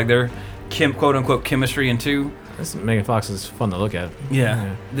Fox, like their quote unquote chemistry in 2. This Megan Fox is fun to look at.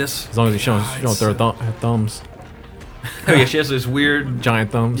 Yeah, this As long as she don't throw her thumbs, oh yeah, she has this weird.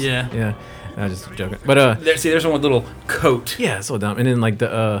 giant thumbs. Yeah. I was just joking. But There's one with little coat. yeah, it's so dumb. And then like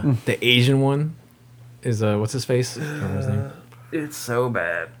the Asian one is what's his face? I don't remember his name. It's so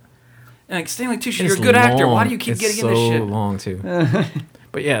bad. And like Stanley Tucci, It's you're a good actor. Why long. do you keep It's getting so in this shit? long too.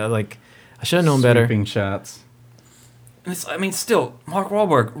 But yeah, like I should have known better. Sweeping shots. And I mean, still, Mark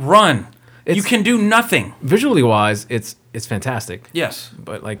Wahlberg, run. You It's- can do nothing. Visually wise, it's fantastic. Yes.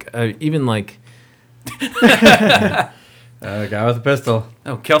 But like even like Guy with a pistol.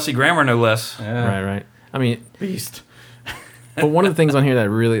 Oh, Kelsey Grammer, no less. Yeah. right. I mean, Beast. but one of the things on here that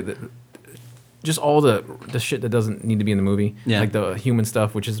really just all the shit that doesn't need to be in the movie, Yeah. like the human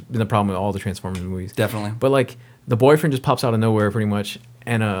stuff, which has been the problem with all the Transformers movies. Definitely. But like the boyfriend just pops out of nowhere pretty much,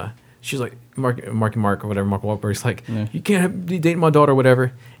 and she's like Mark or whatever, Mark Wahlberg's like, you can't be dating my daughter or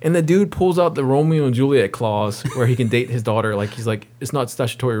whatever, and the dude pulls out the Romeo and Juliet clause where he can date his daughter, like he's like it's not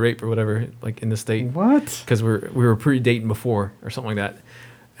statutory rape or whatever, like in the state, What? because we were pre-dating before or something like that,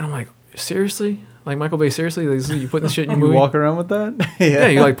 and I'm like, seriously, like Michael Bay, seriously, like, you putting this shit in your You movie? walk around with that? Yeah,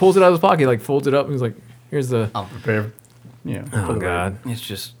 he like pulls it out of his pocket, like folds it up, and he's like, here's the. I'll prepare. Yeah. Oh god. It's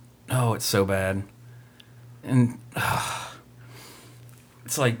just, it's so bad. And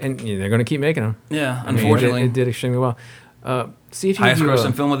it's like, And they're gonna keep making them. yeah, I mean, unfortunately. it did extremely well. See if you highest can do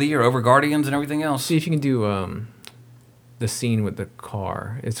grossing film of the year over Guardians and everything else. see if you can do the scene with the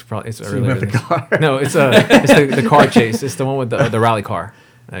car. It's Scene earlier. with the than this. car? No, it's the car chase. It's the one with the rally car.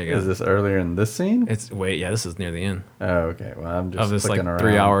 There you go. Is this earlier in this scene? This is near the end Oh, okay. Well, I'm just of this like clicking around.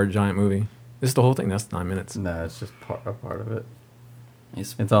 3-hour giant movie. This is the whole thing. That's 9 minutes. No, it's just a part of it.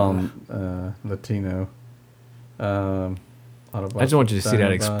 It's All Latino. Autobots, I just want you to see that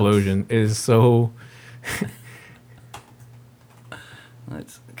Dinobots. explosion. It is so.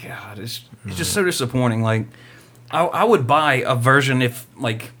 it's just so disappointing. Like, I would buy a version if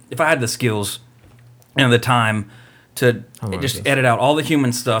I had the skills and the time to How long is just this? edit out all the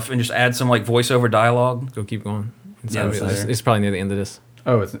human stuff and just add some like voiceover dialogue. Go keep going. Yeah, It's probably near the end of this.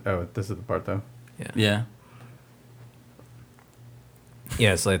 This is the part though. Yeah.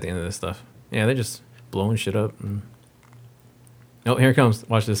 Yeah, it's like at the end of this stuff. Yeah, they're just blowing shit up. Oh, here it comes.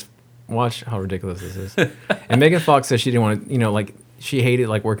 Watch this. Watch how ridiculous this is. And Megan Fox says she didn't want to, like, she hated,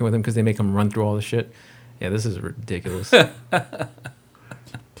 like, working with him because they make him run through all this shit. Yeah, this is ridiculous.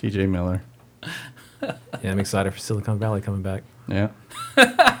 T.J. Miller. Yeah, I'm excited for Silicon Valley coming back. Yeah.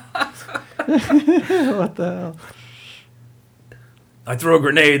 What the hell? I throw a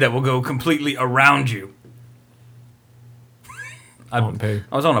grenade that will go completely around you. I On pay.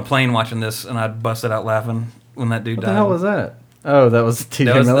 was on a plane watching this and I busted out laughing when that dude What died. the hell was that? Oh, that was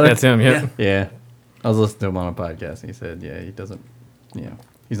TJ Miller? That's him, yeah. Yeah. I was listening to him on a podcast, and he said, yeah, he doesn't,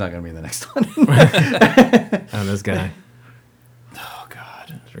 he's not going to be in the next one. And this guy. Oh,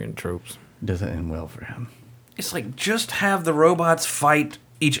 God. Freaking tropes. Doesn't end well for him. It's like, just have the robots fight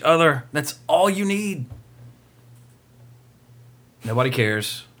each other. That's all you need. Nobody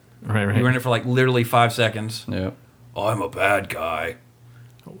cares. Right. You're in it for like literally 5 seconds. Yep. I'm a bad guy.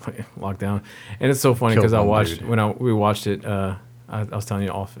 Lockdown. And it's so funny Killed because I one watched, dude. when we watched it, I was telling you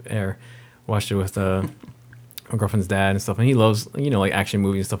off air, watched it with my girlfriend's dad and stuff, and he loves, like action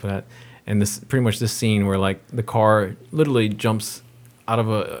movies and stuff like that. And this, pretty much this scene where like the car literally jumps out of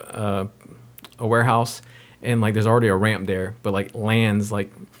a warehouse, and like there's already a ramp there, but like lands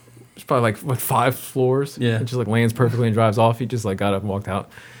like, it's probably like 5 floors. Yeah. It just like lands perfectly and drives off. He just like got up and walked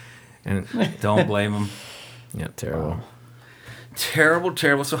out. And Don't blame him. yeah, terrible. Wow.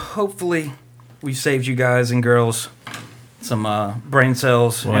 Terrible. So hopefully we saved you guys and girls some brain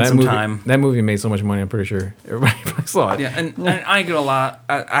cells and some time. That movie made so much money. I'm pretty sure everybody probably saw it. Yeah, and I ain't gonna lie.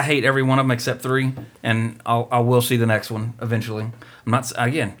 I hate every one of them except 3, and I will see the next one eventually. I'm not,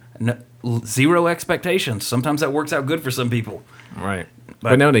 again, zero expectations. Sometimes that works out good for some people. Right.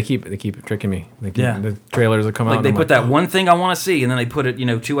 But no, they keep tricking me. The trailers that come out. Like they I'm put that one thing I want to see, and then they put it,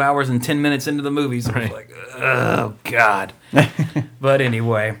 2 hours and 10 minutes into the movies. And it's Right. like, oh God. But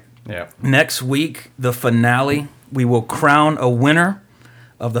anyway, Yeah. next week the finale. We will crown a winner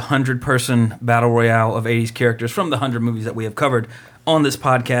of the 100-person battle royale of 80s characters from the 100 movies that we have covered on this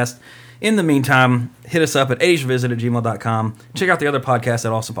podcast. In the meantime, hit us up at 80srevisit@gmail.com. Check out the other podcasts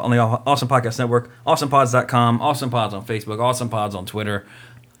on the Awesome Podcast Network, awesomepods.com, Awesome Pods on Facebook, Awesome Pods on Twitter,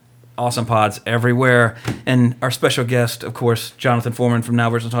 Awesome Pods everywhere. And our special guest, of course, Jonathan Foreman from Now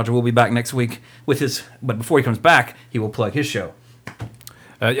vs. Nostalgia, will be back next week with his, but before he comes back, he will plug his show.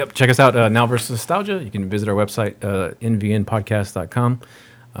 Yep, check us out, Now vs. Nostalgia. You can visit our website, nvnpodcast.com.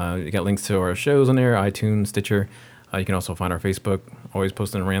 You got links to our shows on there, iTunes, Stitcher. You can also find our Facebook, always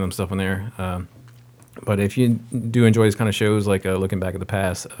posting random stuff on there. But if you do enjoy these kind of shows, like looking back at the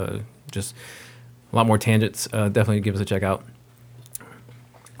past, just a lot more tangents, definitely give us a check out.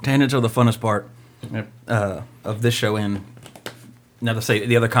 Tangents are the funnest part Yep. of this show, and not to say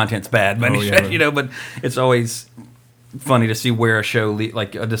the other content's bad, but Oh, yeah. but it's always funny to see where a show,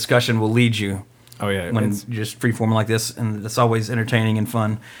 like a discussion, will lead you. Oh, yeah. When it's- just freeform like this, and it's always entertaining and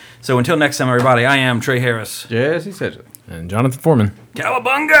fun. So until next time, everybody, I am Trey Harris. Jesse Sedgley. And Jonathan Foreman.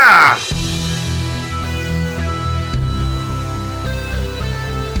 Cowabunga!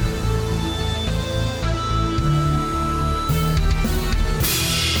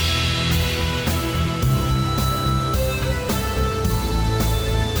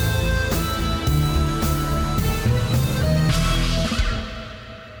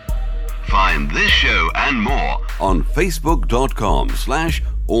 Find this show and more on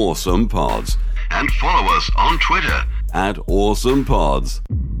facebook.com/awesomepods and follow us on Twitter @awesomepods.